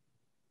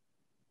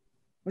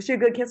 Was she a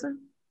good kisser?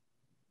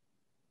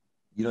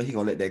 You know he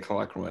gonna let that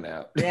clock run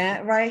out.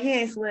 Yeah, right. He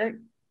ain't slick.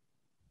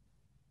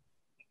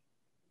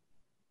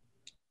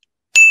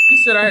 You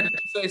said I had to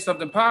say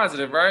something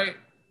positive, right?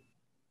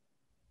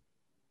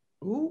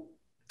 Ooh.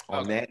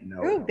 On that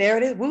note. Ooh, there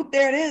it is. Whoop,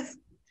 there it is.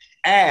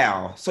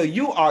 Al, so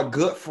you are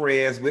good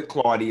friends with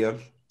Claudia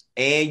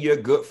and you're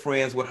good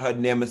friends with her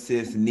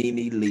nemesis,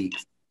 Nene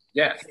Leakes.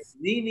 Yes. Has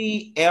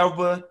Nene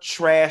ever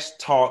trash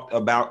talked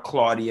about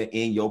Claudia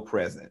in your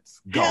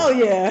presence? Go. Hell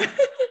yeah.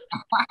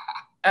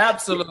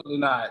 Absolutely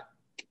not.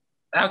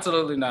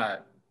 Absolutely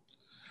not.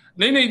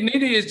 Nene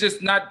is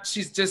just not,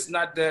 she's just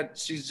not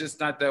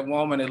that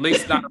woman, at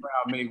least not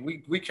around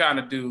me. We kind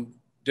of do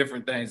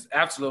different things.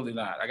 Absolutely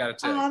not. I gotta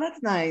tell you. Oh,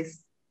 that's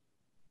nice.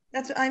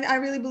 I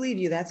really believe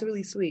you. That's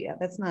really sweet.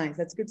 That's nice.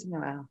 That's good to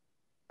know, Al.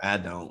 I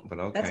don't, but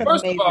okay. That's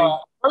First amazing. of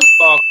all,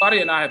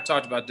 Claudia and I have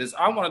talked about this.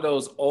 I'm one of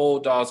those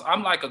old dogs.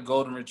 I'm like a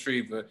golden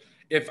retriever.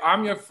 If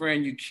I'm your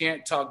friend, you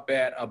can't talk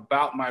bad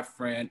about my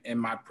friend in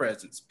my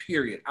presence,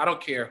 period. I don't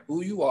care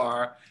who you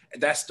are.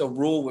 That's the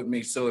rule with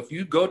me. So if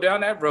you go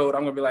down that road,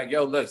 I'm going to be like,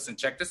 yo, listen,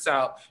 check this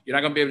out. You're not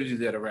going to be able to do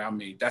that around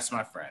me. That's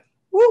my friend.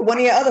 Woo, one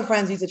of your other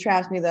friends used to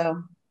trash me,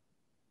 though.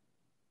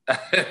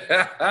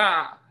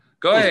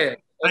 Go ahead.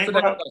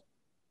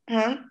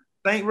 Huh?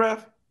 Stank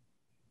breath?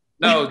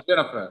 No,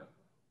 Jennifer.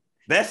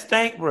 That's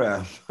stank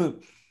breath.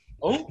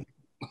 Oh.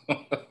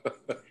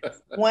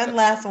 One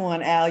last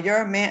one, Al.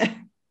 You're a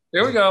man.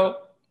 Here we go.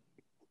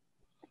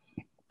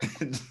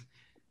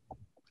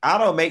 I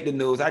don't make the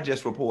news. I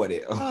just report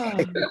it.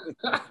 I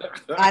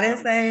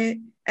didn't say it.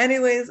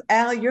 Anyways,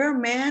 Al, you're a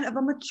man of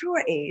a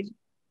mature age.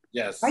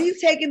 Yes. Are you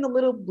taking the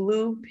little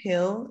blue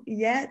pill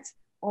yet?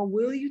 Or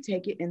will you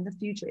take it in the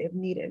future if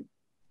needed?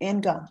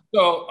 And go.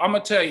 So I'm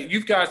gonna tell you,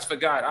 you guys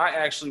forgot. I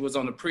actually was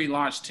on the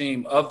pre-launch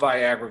team of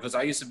Viagra because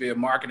I used to be a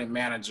marketing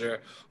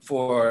manager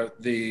for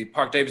the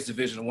Park Davis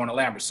division of Warner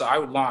Lambert. So I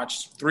would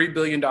launch $3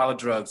 billion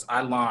drugs. I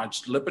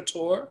launched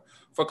Lipitor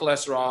for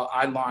cholesterol.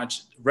 I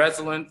launched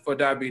Resolent for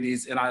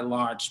diabetes, and I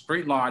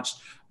pre-launched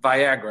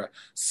Viagra.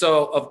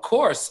 So of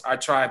course I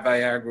tried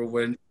Viagra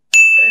when it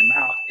came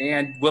out.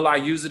 And will I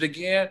use it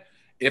again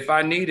if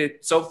I need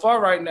it? So far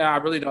right now, I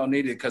really don't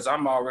need it because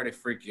I'm already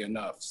freaky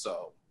enough.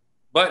 So.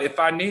 But if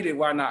I need it,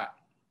 why not?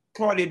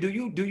 Claudia, do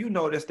you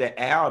notice that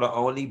Al the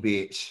only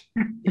bitch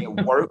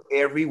that work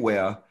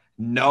everywhere,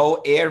 know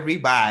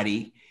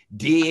everybody,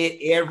 did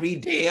every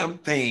damn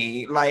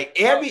thing. Like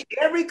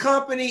every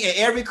company and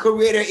every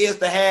career there is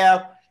to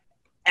have.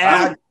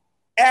 Al,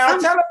 tell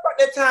us about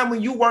that time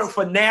when you worked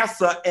for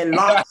NASA and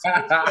launched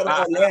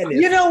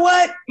Atlantis. You know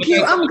what,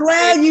 Q? I'm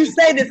glad you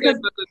say this because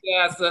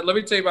let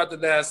me tell you about the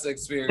NASA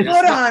experience.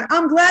 Hold on,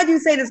 I'm glad you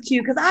say this,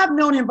 Q, because I've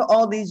known him for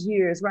all these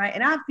years, right?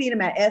 And I've seen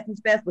him at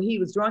Essence Fest where he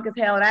was drunk as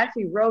hell, and I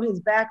actually rode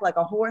his back like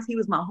a horse. He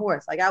was my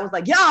horse. Like I was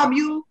like, "Yeah,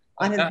 mule,"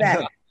 on his back.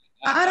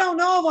 I don't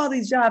know of all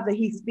these jobs that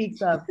he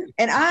speaks of,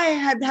 and I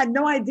had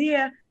no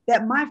idea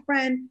that my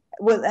friend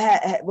was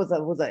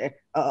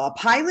a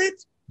pilot,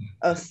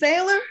 a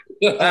sailor,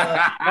 an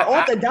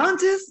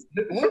orthodontist,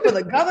 worked for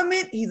the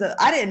government.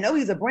 I didn't know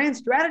he's a brand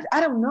strategist. I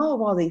don't know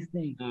of all these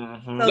things.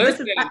 So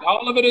listen,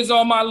 all of it is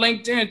on my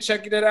LinkedIn.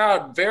 Check it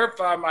out.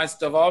 Verify my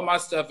stuff. All my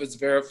stuff is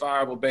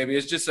verifiable, baby.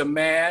 It's just a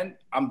man.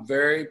 I'm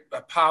very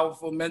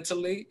powerful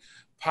mentally,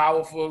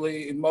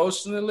 powerfully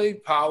emotionally,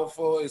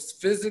 powerful is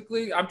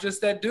physically. I'm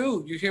just that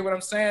dude. You hear what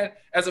I'm saying?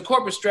 As a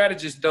corporate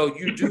strategist, though,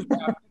 you do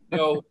have to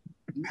know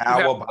a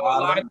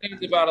lot of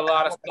things about a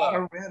lot of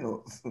stuff.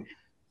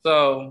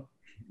 So,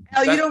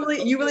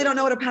 you really don't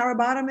know what a power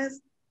bottom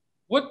is?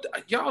 What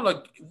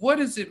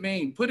does it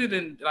mean? Put it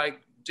in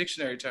like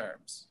dictionary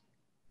terms.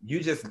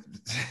 You just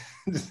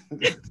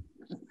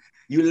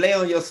you lay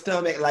on your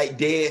stomach like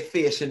dead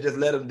fish and just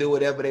let them do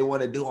whatever they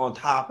want to do on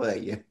top of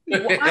you.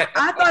 Well,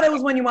 I thought it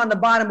was when you're on the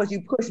bottom, but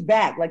you push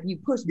back, like you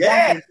push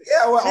back.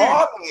 Yeah, all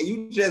that.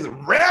 You just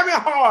ram it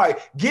hard.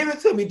 Give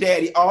it to me,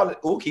 daddy.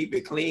 Keep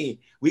it clean.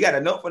 We got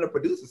a note from the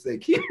producer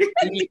saying, keep it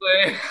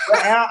clean.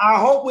 I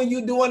hope when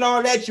you're doing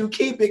all that, you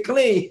keep it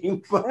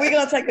clean. We're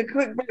going to take a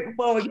quick break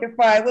before we get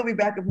fired. We'll be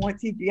back with more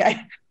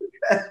TGI.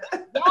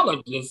 Y'all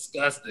are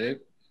disgusting.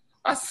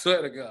 I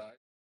swear to God.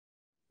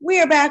 We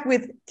are back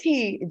with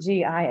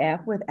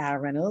TGIF with Al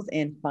Reynolds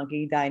and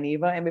Funky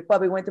Dineva. And before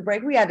we went to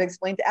break, we had to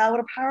explain to Al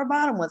what a power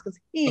bottom was because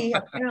he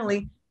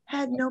apparently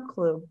had no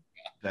clue.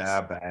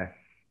 Bad.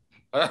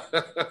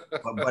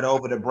 But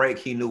over the break,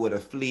 he knew what a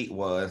fleet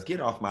was.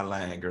 Get off my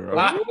line, girl.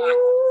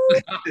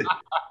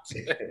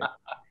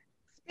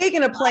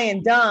 Speaking of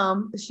playing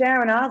dumb,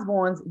 Sharon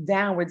Osbourne's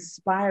downward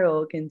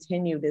spiral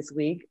continued this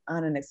week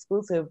on an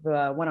exclusive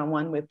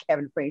one-on-one with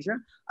Kevin Frazier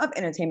of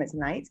Entertainment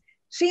Tonight.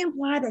 She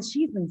implied that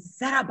she's been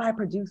set up by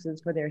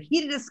producers for their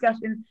heated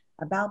discussion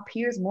about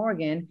Piers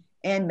Morgan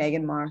and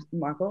Meghan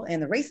Markle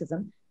and the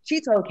racism.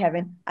 She told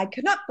Kevin, "I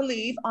cannot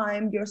believe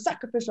I'm your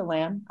sacrificial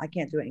lamb." I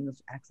can't do an English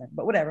accent,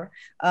 but whatever.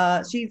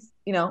 She's,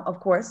 of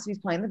course, she's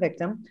playing the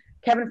victim.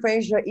 Kevin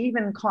Frazier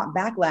even caught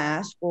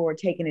backlash for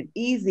taking it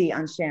easy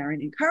on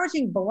Sharon,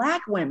 encouraging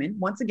Black women,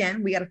 once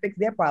again, we got to fix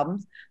their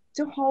problems,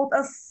 to hold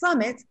a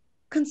summit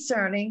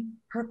concerning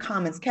her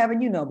comments.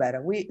 Kevin, you know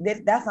better.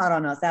 That's not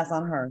on us, that's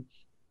on her.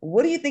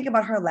 What do you think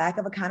about her lack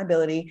of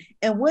accountability?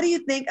 And what do you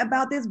think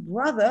about this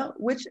brother,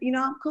 which,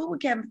 I'm cool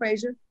with Kevin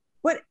Frazier,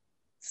 but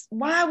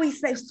why are we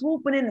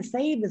swooping in to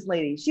save this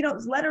lady? She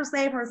don't let her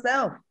save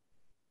herself.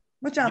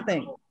 What y'all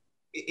think?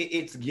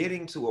 It's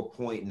getting to a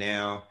point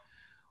now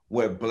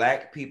where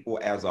Black people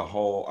as a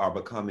whole are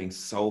becoming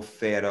so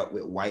fed up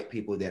with white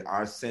people that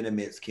our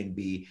sentiments can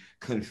be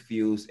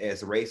confused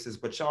as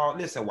racist. But y'all,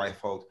 listen, white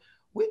folks,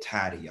 we're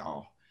tired of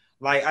y'all.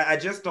 Like, I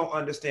just don't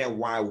understand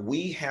why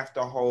we have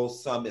to hold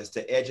summits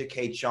to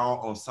educate y'all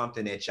on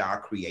something that y'all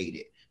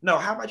created. No,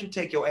 how about you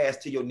take your ass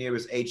to your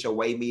nearest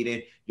HOA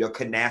meeting, your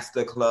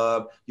canasta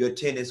club, your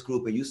tennis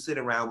group, and you sit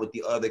around with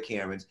the other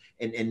Karens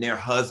and their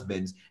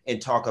husbands and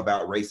talk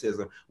about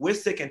racism. We're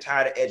sick and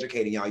tired of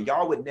educating y'all.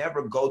 Y'all would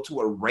never go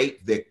to a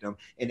rape victim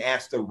and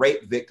ask the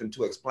rape victim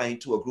to explain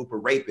to a group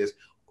of rapists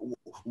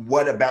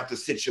what about the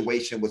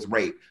situation was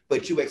rape,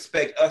 but you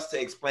expect us to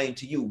explain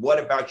to you what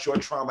about your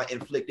trauma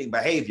inflicting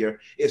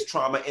behavior is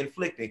trauma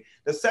inflicting.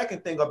 The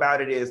second thing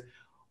about it is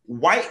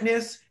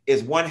whiteness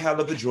is one hell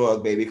of a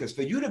drug, baby, because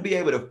for you to be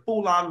able to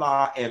fool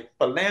Allah and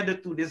philander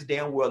through this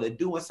damn world and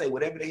do and say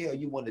whatever the hell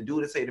you want to do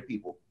to say to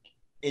people,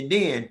 and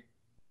then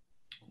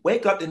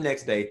wake up the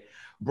next day,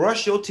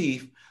 brush your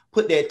teeth,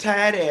 put that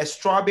tired ass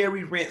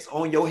strawberry rinse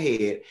on your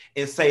head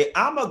and say,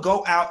 I'm gonna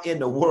go out in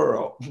the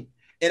world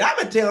and I'm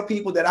gonna tell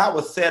people that I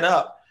was set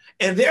up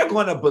and they're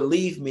going to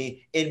believe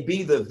me and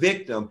be the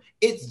victim.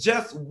 It's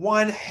just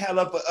one hell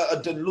of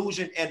a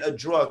delusion and a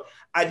drug.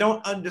 I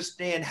don't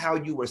understand how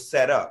you were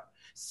set up.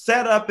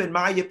 Set up, in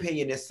my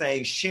opinion, is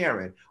saying,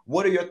 Sharon,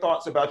 what are your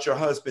thoughts about your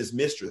husband's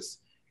mistress?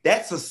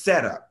 That's a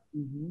setup.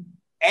 Mm-hmm.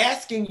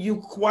 Asking you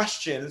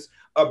questions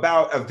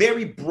about a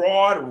very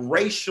broad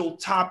racial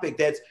topic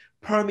that's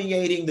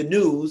permeating the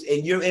news,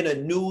 and you're in a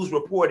news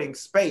reporting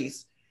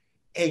space,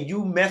 and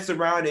you mess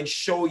around and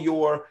show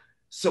your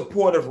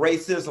support of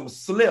racism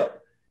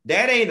slip.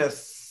 That ain't a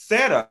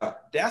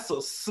setup. That's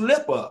a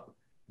slip up.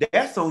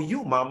 That's on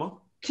you, mama.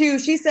 Q,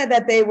 she said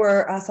that they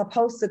were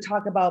supposed to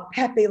talk about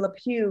Pepe Le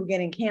Pew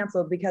getting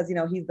canceled because, you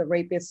know, he's the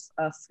rapist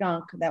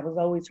skunk that was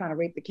always trying to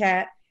rape the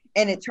cat.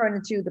 And it turned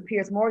into the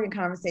Piers Morgan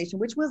conversation,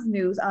 which was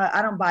news.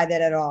 I don't buy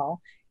that at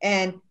all.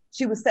 And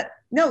she was said,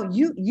 no,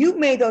 you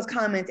made those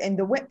comments, and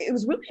the way it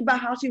was really about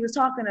how she was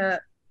talking to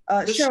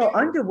Cheryl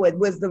Underwood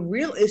was the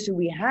real issue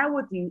we had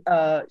with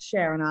the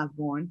Sharon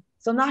Osbourne.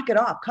 So knock it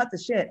off, cut the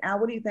shit. Al,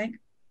 what do you think?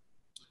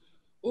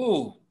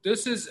 Ooh,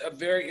 this is a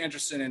very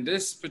interesting, and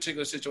this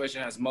particular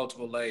situation has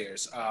multiple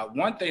layers.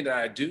 One thing that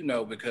I do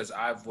know, because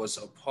I was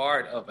a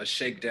part of a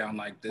shakedown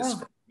like this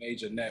from a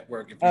major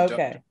network, if you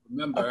don't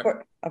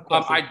remember, of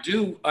course. I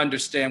do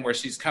understand where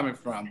she's coming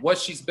from. What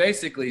she's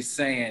basically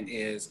saying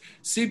is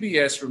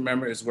CBS,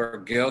 remember, is where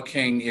Gayle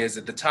King is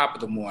at the top of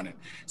the morning.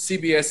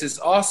 CBS is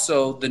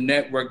also the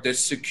network that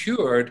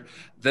secured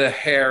the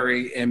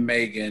Harry and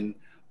Meghan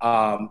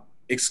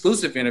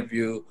exclusive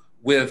interview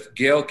with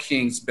Gayle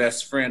King's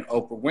best friend,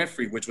 Oprah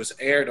Winfrey, which was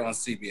aired on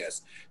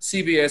CBS.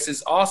 CBS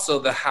is also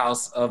the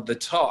house of the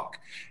talk.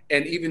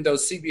 And even though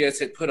CBS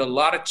had put a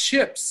lot of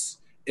chips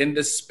in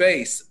the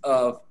space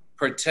of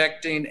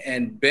protecting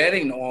and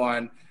betting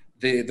on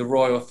the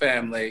royal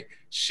family,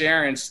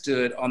 Sharon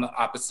stood on the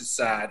opposite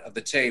side of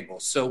the table.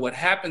 So what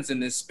happens in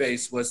this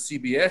space was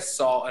CBS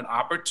saw an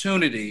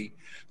opportunity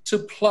to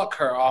pluck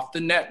her off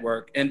the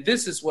network. And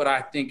this is what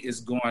I think is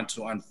going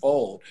to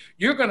unfold.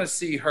 You're going to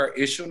see her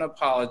issue an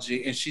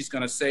apology, and she's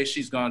going to say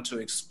she's going to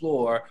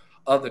explore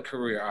other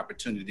career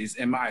opportunities,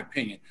 in my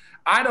opinion.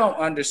 I don't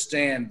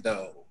understand,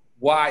 though,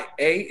 why,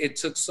 A, it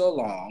took so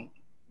long,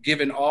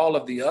 given all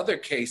of the other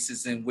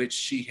cases in which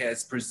she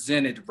has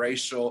presented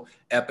racial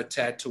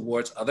epithet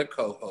towards other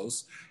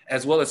co-hosts,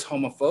 as well as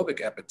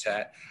homophobic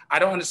epithet. I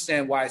don't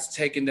understand why it's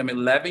taken them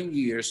 11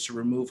 years to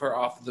remove her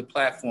off of the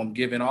platform,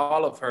 given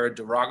all of her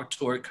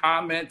derogatory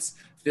comments,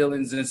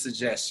 feelings, and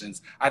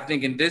suggestions. I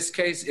think in this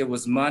case, it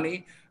was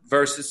money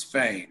versus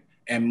fame,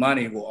 and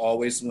money will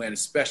always win,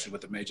 especially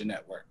with a major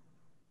network.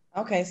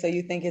 Okay, so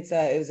you think it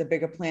was a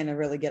bigger plan to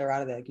really get her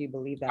out of there? Do you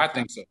believe that? I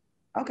think so.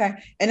 Okay.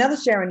 In other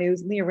Sharon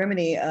news, Leah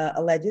Remini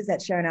alleges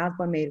that Sharon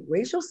Osbourne made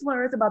racial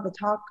slurs about the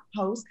talk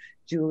host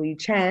Julie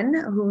Chen,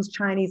 who's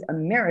Chinese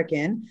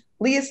American.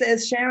 Leah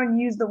says Sharon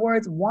used the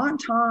words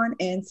wonton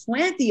and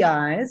slanty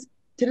eyes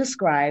to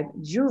describe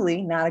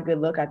Julie. Not a good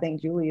look. I think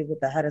Julie is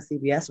with the head of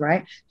CBS,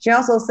 right? She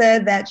also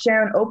said that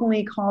Sharon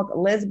openly called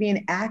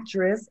lesbian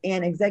actress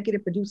and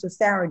executive producer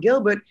Sarah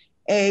Gilbert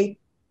can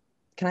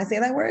I say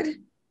that word?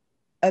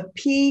 A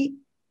pea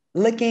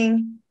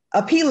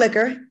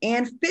licker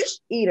and fish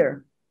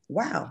eater.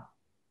 Wow.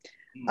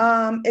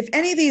 If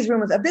any of these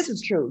rumors, if this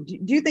is true, do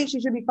you think she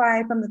should be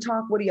fired from the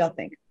talk? What do y'all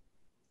think?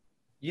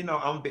 You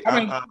know, the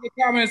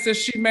comments that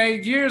she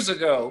made years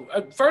ago.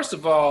 First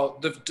of all,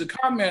 the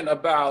comment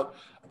about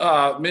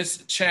Miss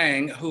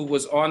Chang, who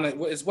was on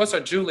what's her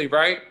Julie,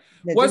 right?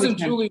 Yeah, wasn't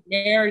Julie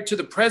married to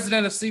the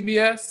president of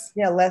CBS?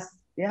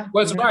 Yeah.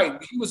 Was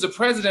right. He was the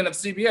president of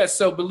CBS.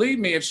 So believe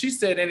me, if she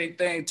said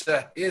anything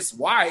to his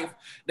wife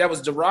that was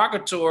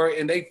derogatory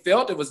and they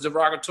felt it was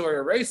derogatory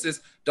or racist,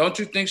 don't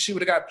you think she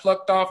would have got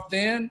plucked off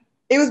then?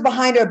 It was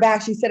behind her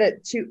back. She said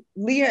it to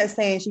Leah is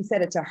saying she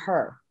said it to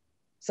her.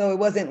 So it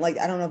wasn't like,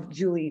 I don't know if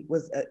Julie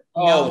was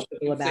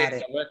knowledgeable about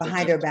it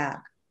behind her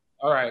back.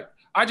 All right.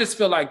 I just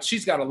feel like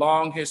she's got a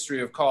long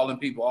history of calling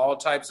people all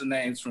types of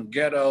names, from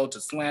ghetto to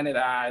slanted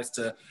eyes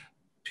to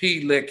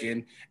pea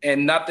licking,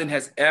 and nothing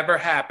has ever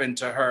happened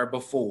to her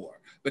before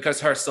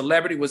because her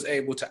celebrity was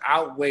able to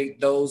outweigh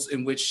those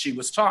in which she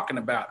was talking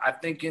about. I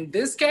think in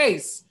this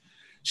case,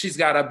 she's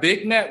got a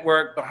big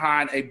network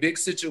behind a big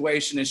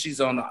situation, and she's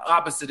on the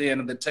opposite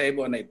end of the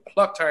table, and they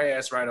plucked her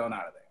ass right on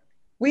out of there.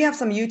 We have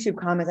some YouTube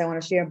comments I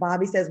want to share.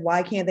 Bobby says,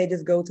 why can't they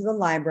just go to the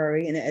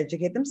library and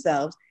educate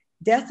themselves?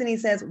 Destiny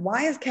says,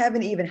 why is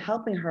Kevin even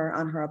helping her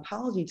on her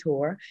apology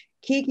tour?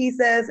 Kiki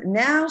says,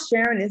 now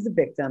Sharon is the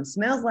victim.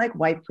 Smells like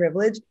white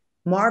privilege.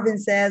 Marvin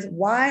says,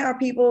 why are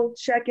people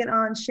checking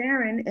on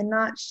Sharon and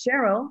not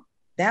Cheryl?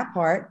 That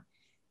part.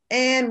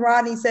 And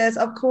Rodney says,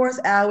 of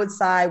course, Al would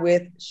side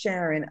with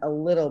Sharon a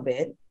little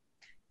bit.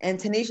 And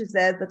Tanisha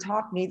says, the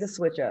talk needs a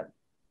switch up.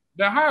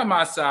 Now, how am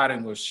I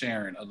siding with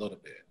Sharon a little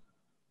bit?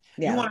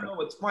 Yeah. You want to know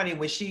what's funny?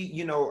 When she,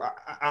 you know,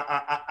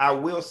 I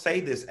will say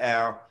this,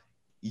 Al,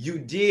 you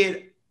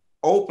did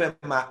open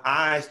my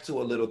eyes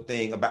to a little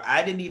thing about,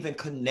 I didn't even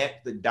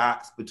connect the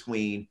dots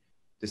between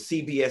the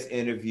CBS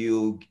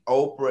interview,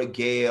 Oprah,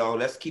 Gayle.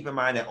 Let's keep in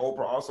mind that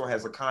Oprah also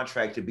has a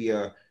contract to be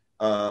a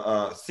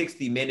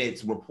 60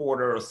 Minutes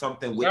reporter or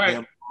something with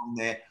them on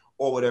that,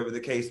 or whatever the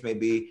case may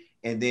be.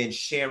 And then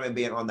Sharon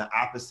being on the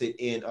opposite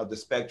end of the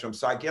spectrum.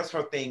 So I guess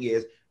her thing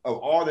is, of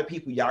all the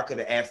people y'all could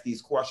have asked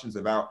these questions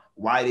about,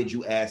 why did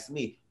you ask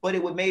me? But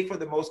it would make for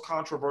the most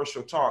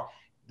controversial talk.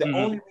 The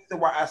only reason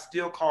why I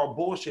still call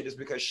bullshit is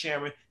because,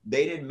 Sharon,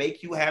 they didn't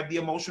make you have the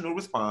emotional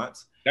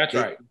response. That's they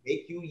right.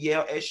 Make you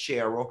yell at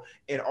Cheryl,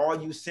 and all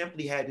you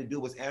simply had to do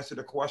was answer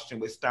the question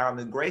with style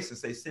and grace and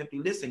say simply,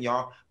 listen,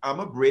 y'all,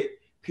 I'm a Brit,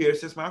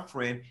 Pierce is my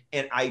friend,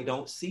 and I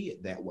don't see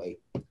it that way,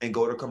 and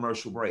go to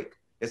commercial break.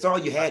 That's all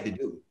you had to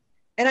do.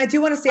 And I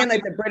do understand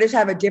like the British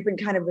have a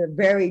different kind of a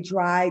very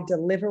dry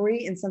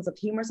delivery and sense of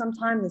humor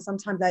sometimes, and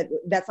sometimes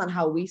that's not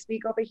how we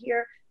speak over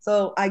here.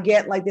 So I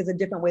get like there's a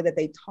different way that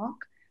they talk.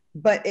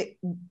 But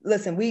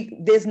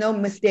there's no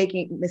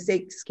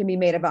mistakes can be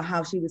made about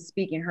how she was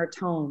speaking. Her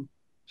tone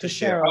to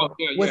Cheryl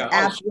was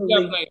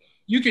absolutely.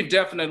 You can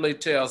definitely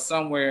tell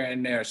somewhere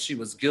in there she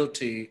was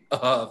guilty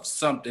of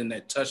something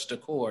that touched a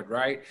chord,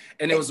 right?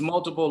 And there was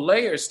multiple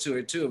layers to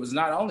it too. It was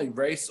not only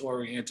race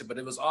oriented, but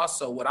it was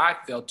also what I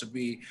felt to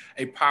be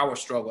a power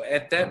struggle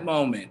at that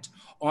moment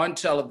on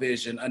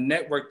television, a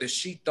network that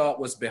she thought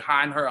was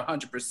behind her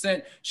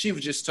 100%. She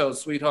was just told,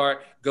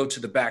 sweetheart, go to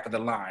the back of the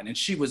line. And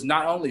she was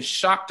not only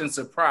shocked and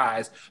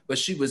surprised, but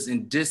she was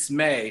in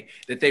dismay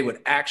that they would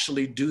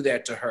actually do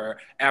that to her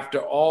after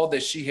all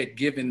that she had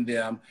given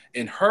them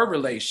in her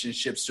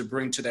relationships to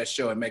bring to that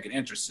show and make it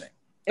interesting.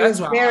 It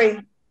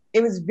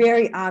was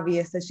very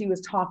obvious that she was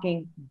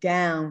talking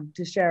down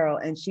to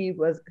Cheryl, and she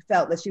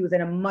felt that she was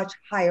at a much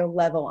higher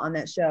level on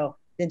that show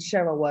than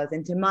Cheryl was.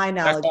 And to my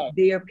knowledge,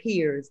 their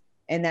peers.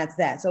 And that's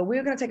that. So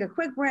we're going to take a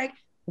quick break.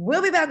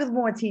 We'll be back with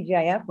more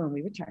TGIF when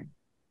we return.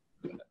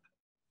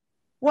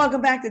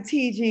 Welcome back to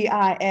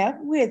TGIF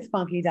with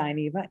Funky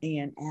Dineva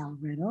and Al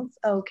Reynolds.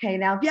 Okay,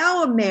 now if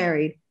y'all are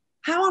married,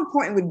 how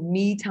important would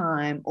me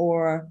time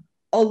or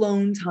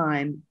alone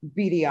time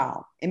be to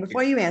y'all? And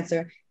before you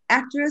answer,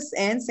 actress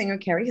and singer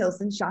Carrie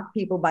Hilson shocked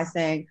people by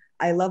saying,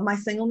 I love my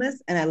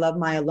singleness and I love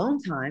my alone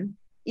time.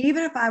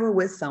 Even if I were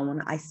with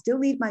someone, I still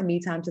need my me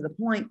time to the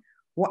point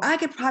where I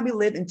could probably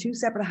live in 2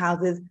 separate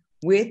houses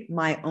with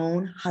my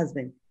own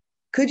husband.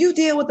 Could you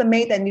deal with a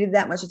mate that needed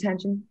that much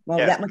attention? Well,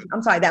 yes.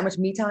 that much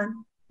me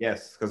time?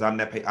 Yes, because I'm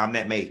that mate. I'm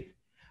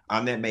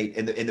that mate.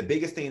 And the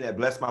biggest thing that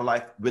blessed my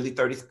life, really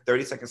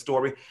 30-second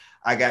story.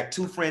 I got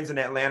 2 friends in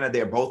Atlanta.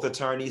 They're both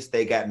attorneys.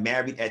 They got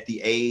married at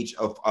the age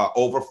of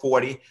over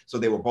 40. So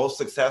they were both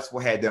successful,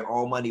 had their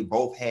own money,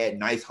 both had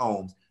nice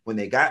homes. When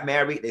they got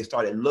married, they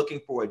started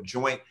looking for a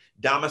joint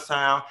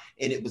domicile,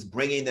 and it was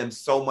bringing them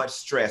so much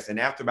stress. And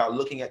after about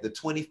looking at the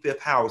 25th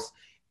house,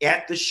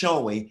 at the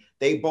showing,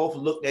 they both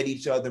looked at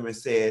each other and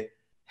said,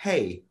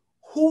 hey,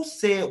 who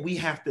said we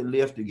have to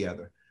live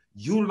together?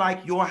 You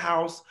like your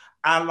house,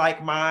 I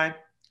like mine.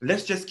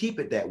 Let's just keep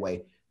it that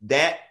way.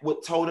 That would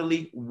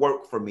totally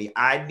work for me.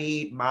 I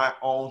need my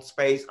own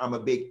space. I'm a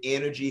big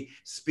energy,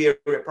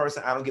 spirit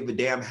person. I don't give a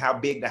damn how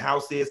big the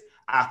house is.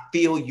 I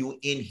feel you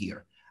in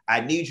here.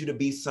 I need you to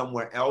be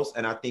somewhere else.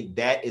 And I think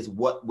that is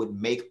what would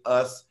make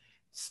us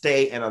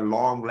stay in a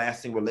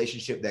long-lasting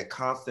relationship. That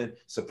constant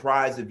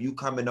surprise of you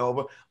coming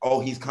over. Oh,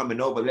 he's coming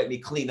over. Let me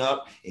clean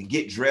up and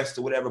get dressed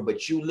or whatever.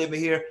 But you living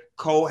here,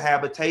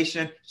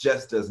 cohabitation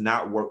just does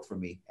not work for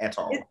me at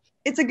all.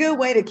 It's a good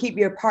way to keep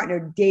your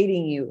partner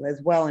dating you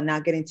as well and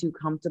not getting too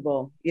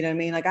comfortable. You know what I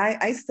mean? Like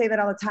I used to say that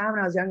all the time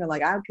when I was younger.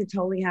 Like I could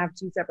totally have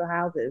 2 separate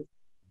houses.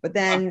 But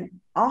then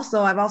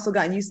I've also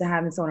gotten used to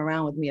having someone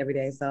around with me every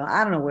day. So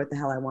I don't know what the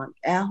hell I want.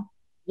 Al?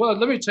 Well,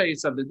 let me tell you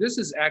something. This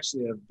is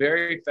actually a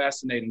very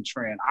fascinating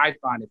trend. I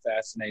find it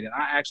fascinating.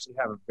 I actually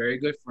have a very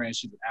good friend.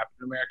 She's an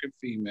African-American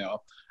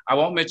female. I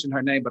won't mention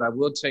her name, but I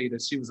will tell you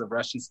that she was a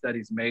Russian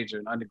studies major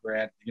in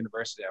undergrad at the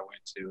university I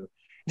went to.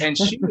 And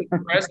she is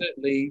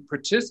presently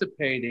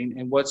participating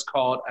in what's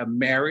called a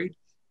married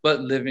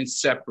but living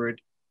separate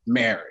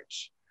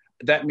marriage.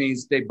 That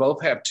means they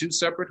both have 2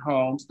 separate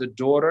homes. The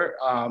daughter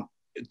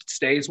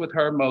stays with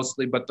her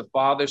mostly, but the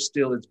father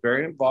still is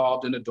very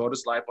involved in the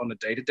daughter's life on a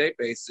day-to-day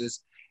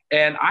basis.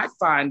 And I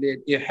find it,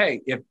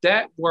 if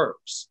that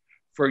works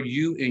for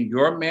you in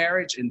your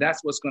marriage, and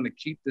that's what's going to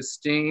keep the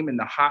steam and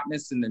the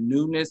hotness and the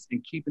newness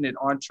and keeping it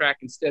on track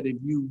instead of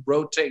you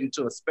rotating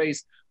to a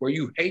space where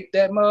you hate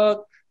that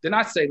mug, then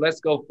I say, let's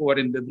go for it.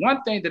 And the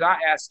one thing that I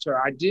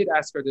did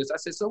ask her this, I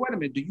said, so wait a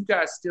minute, do you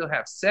guys still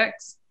have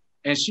sex?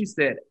 And she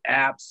said,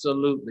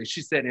 absolutely.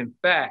 She said, in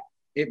fact,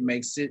 it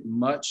makes it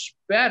much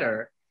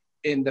better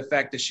in the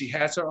fact that she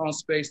has her own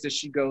space that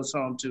she goes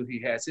home to. He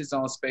has his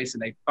own space,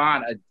 and they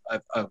find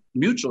a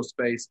mutual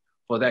space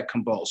for that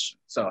convulsion.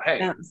 So,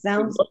 hey.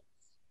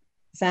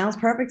 Sounds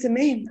perfect to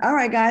me. All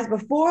right, guys,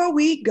 before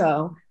we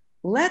go,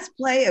 let's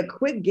play a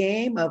quick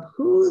game of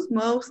who's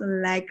most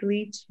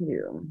likely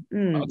to.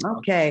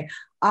 Okay.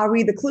 I'll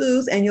read the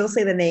clues, and you'll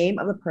say the name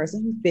of the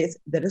person who fits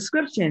the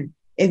description.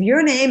 If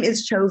your name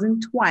is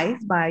chosen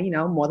twice by,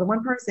 more than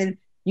one person,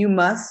 you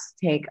must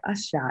take a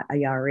shot. Are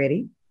y'all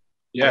ready?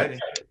 Yeah.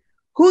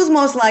 Who's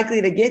most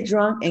likely to get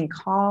drunk and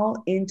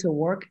call into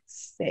work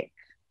sick?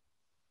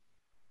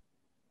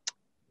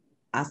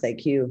 I say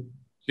Q.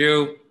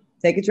 Q.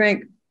 Take a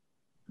drink.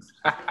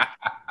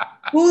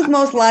 Who's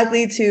most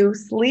likely to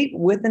sleep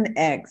with an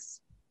ex?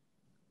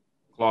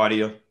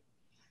 Claudia.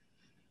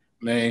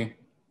 Me.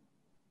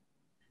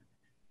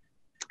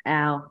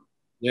 Al.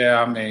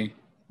 Yeah, me.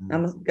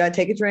 I'm gonna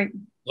take a drink.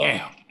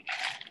 Damn.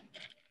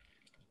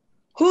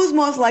 Who's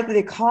most likely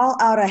to call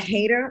out a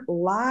hater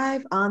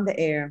live on the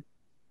air?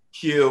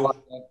 Q.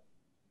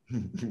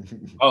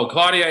 Oh,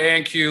 Claudia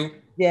and Q.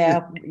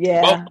 Yeah.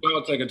 Both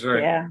will take a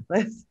drink. Yeah.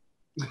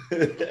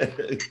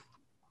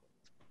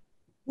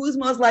 Who's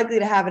most likely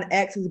to have an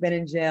ex who's been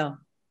in jail?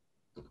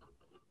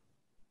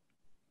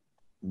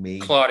 Me.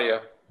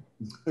 Claudia.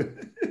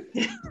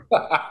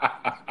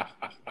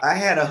 I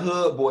had a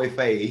hood boy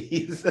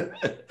phase.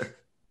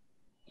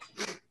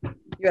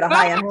 You're the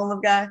high-end homeless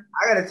guy?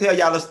 I gotta tell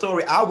y'all a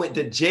story. I went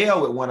to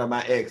jail with one of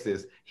my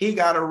exes. He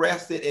got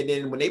arrested, and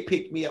then when they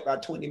picked me up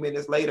about 20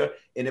 minutes later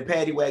in the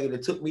paddy wagon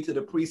and took me to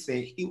the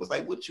precinct, he was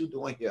like, "What you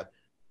doing here?"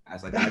 I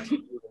was like,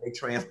 "They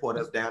transport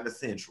us down to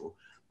Central."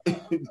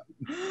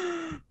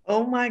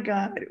 Oh my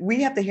God.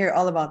 We have to hear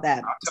all about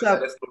that. I'll tell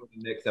you that story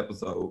in the next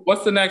episode.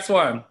 What's the next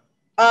one?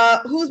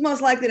 Who's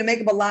most likely to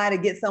make up a lie to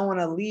get someone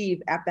to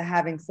leave after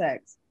having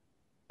sex?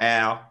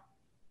 Al.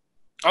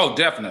 Oh,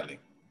 definitely.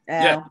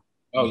 Al. Yeah.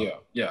 Oh,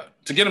 yeah.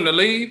 To get him to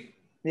leave?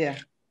 Yeah.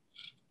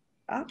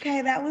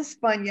 Okay, that was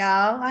fun,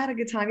 y'all. I had a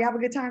good time. You have a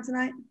good time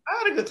tonight?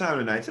 I had a good time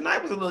tonight.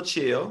 Tonight was a little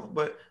chill,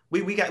 but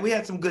we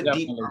had some good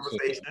deep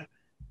conversation.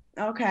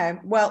 Okay.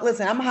 Well,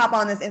 listen, I'm gonna hop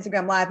on this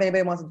Instagram live if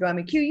anybody wants to join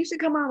me. Q, you should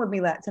come on with me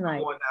tonight. I'm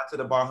going out to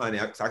the bar, honey,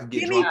 so I can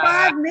get Give drunk. me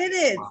 5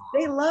 minutes.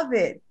 They love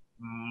it.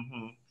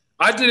 Mm-hmm.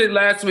 I did it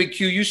last week,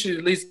 Q. You should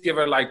at least give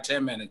her like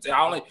 10 minutes.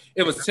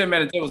 It was 10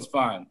 minutes. It was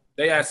fun.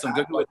 They had some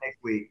good ones.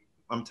 Next week.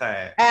 I'm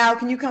tired. Al,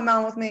 can you come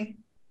on with me?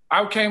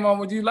 I came on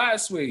with you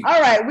last week.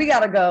 All right, we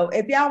gotta go.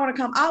 If y'all want to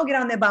come, I'll get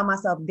on there by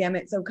myself, damn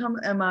it. So come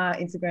on my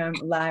Instagram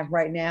live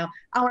right now.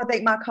 I want to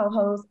thank my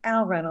co-hosts,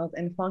 Al Reynolds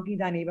and Funky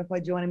Dineva, for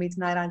joining me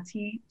tonight on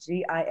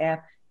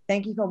TGIF.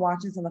 Thank you for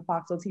watching us on the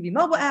Foxhole TV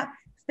mobile app.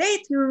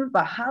 Stay tuned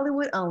for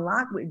Hollywood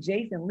Unlocked with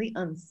Jason Lee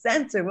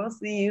Uncensored. We'll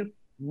see you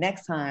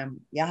next time.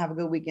 Y'all have a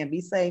good weekend.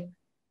 Be safe.